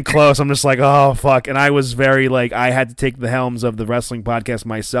 Something close. I'm just like, oh, fuck. And I was very, like, I had to take the helms of the wrestling podcast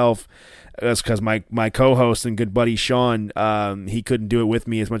myself. That's because my co-host and good buddy Sean, he couldn't do it with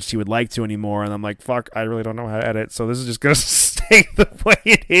me as much as he would like to anymore, and I'm like, fuck, I really don't know how to edit, so this is just gonna stay the way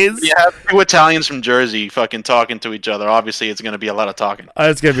it is. You have 2 Italians from Jersey fucking talking to each other. Obviously, it's gonna be a lot of talking.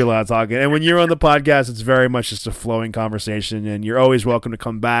 It's gonna be a lot of talking, and when you're on the podcast, it's very much just a flowing conversation, and you're always welcome to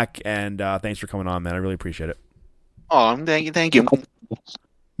come back. And thanks for coming on, man. I really appreciate it. Oh, thank you.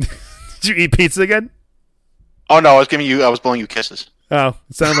 Did you eat pizza again? Oh no, I was blowing you kisses. Oh,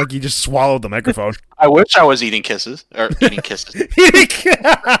 it sounded like you just swallowed the microphone. I wish I was eating kisses. Or eating kisses. Stop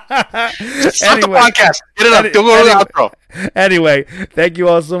the podcast. Get it up. Don't go to the outro. Anyway, thank you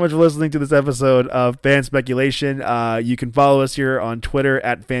all so much for listening to this episode of Fan Speculation. You can follow us here on Twitter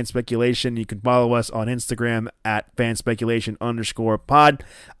at Fan Speculation. You can follow us on Instagram at fanspeculation_pod.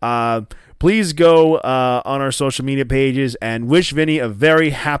 Please go on our social media pages and wish Vinny a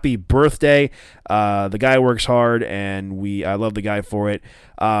very happy birthday. The guy works hard, and I love the guy for it.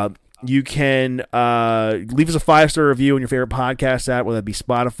 You can leave us a 5-star review on your favorite podcast app, whether it be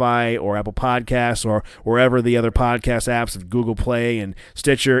Spotify or Apple Podcasts or wherever the other podcast apps of Google Play and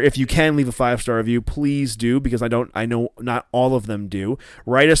Stitcher. If you can leave a 5-star review, please do, because I know not all of them do.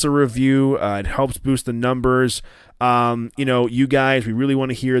 Write us a review. It helps boost the numbers. You guys, we really want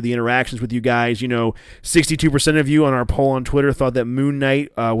to hear the interactions with you guys. 62% of you on our poll on Twitter thought that Moon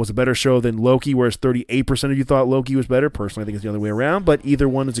Knight was a better show than Loki, whereas 38% of you thought Loki was better. Personally, I think it's the other way around, but either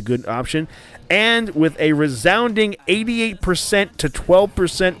one is a good option. And with a resounding 88% to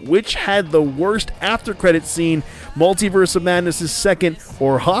 12%, which had the worst after credit scene, Multiverse of Madness' second,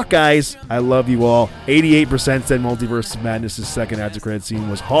 or Hawkeye's, I love you all. 88% said Multiverse of Madness' second after credit scene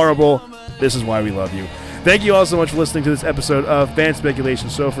was horrible. This is why we love you. Thank you all so much for listening to this episode of Fan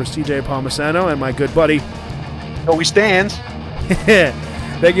Speculation. So for CJ Palmisano and my good buddy, we stand.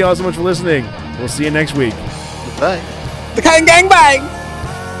 Thank you all so much for listening. We'll see you next week. Bye. The Kind Gang Bang!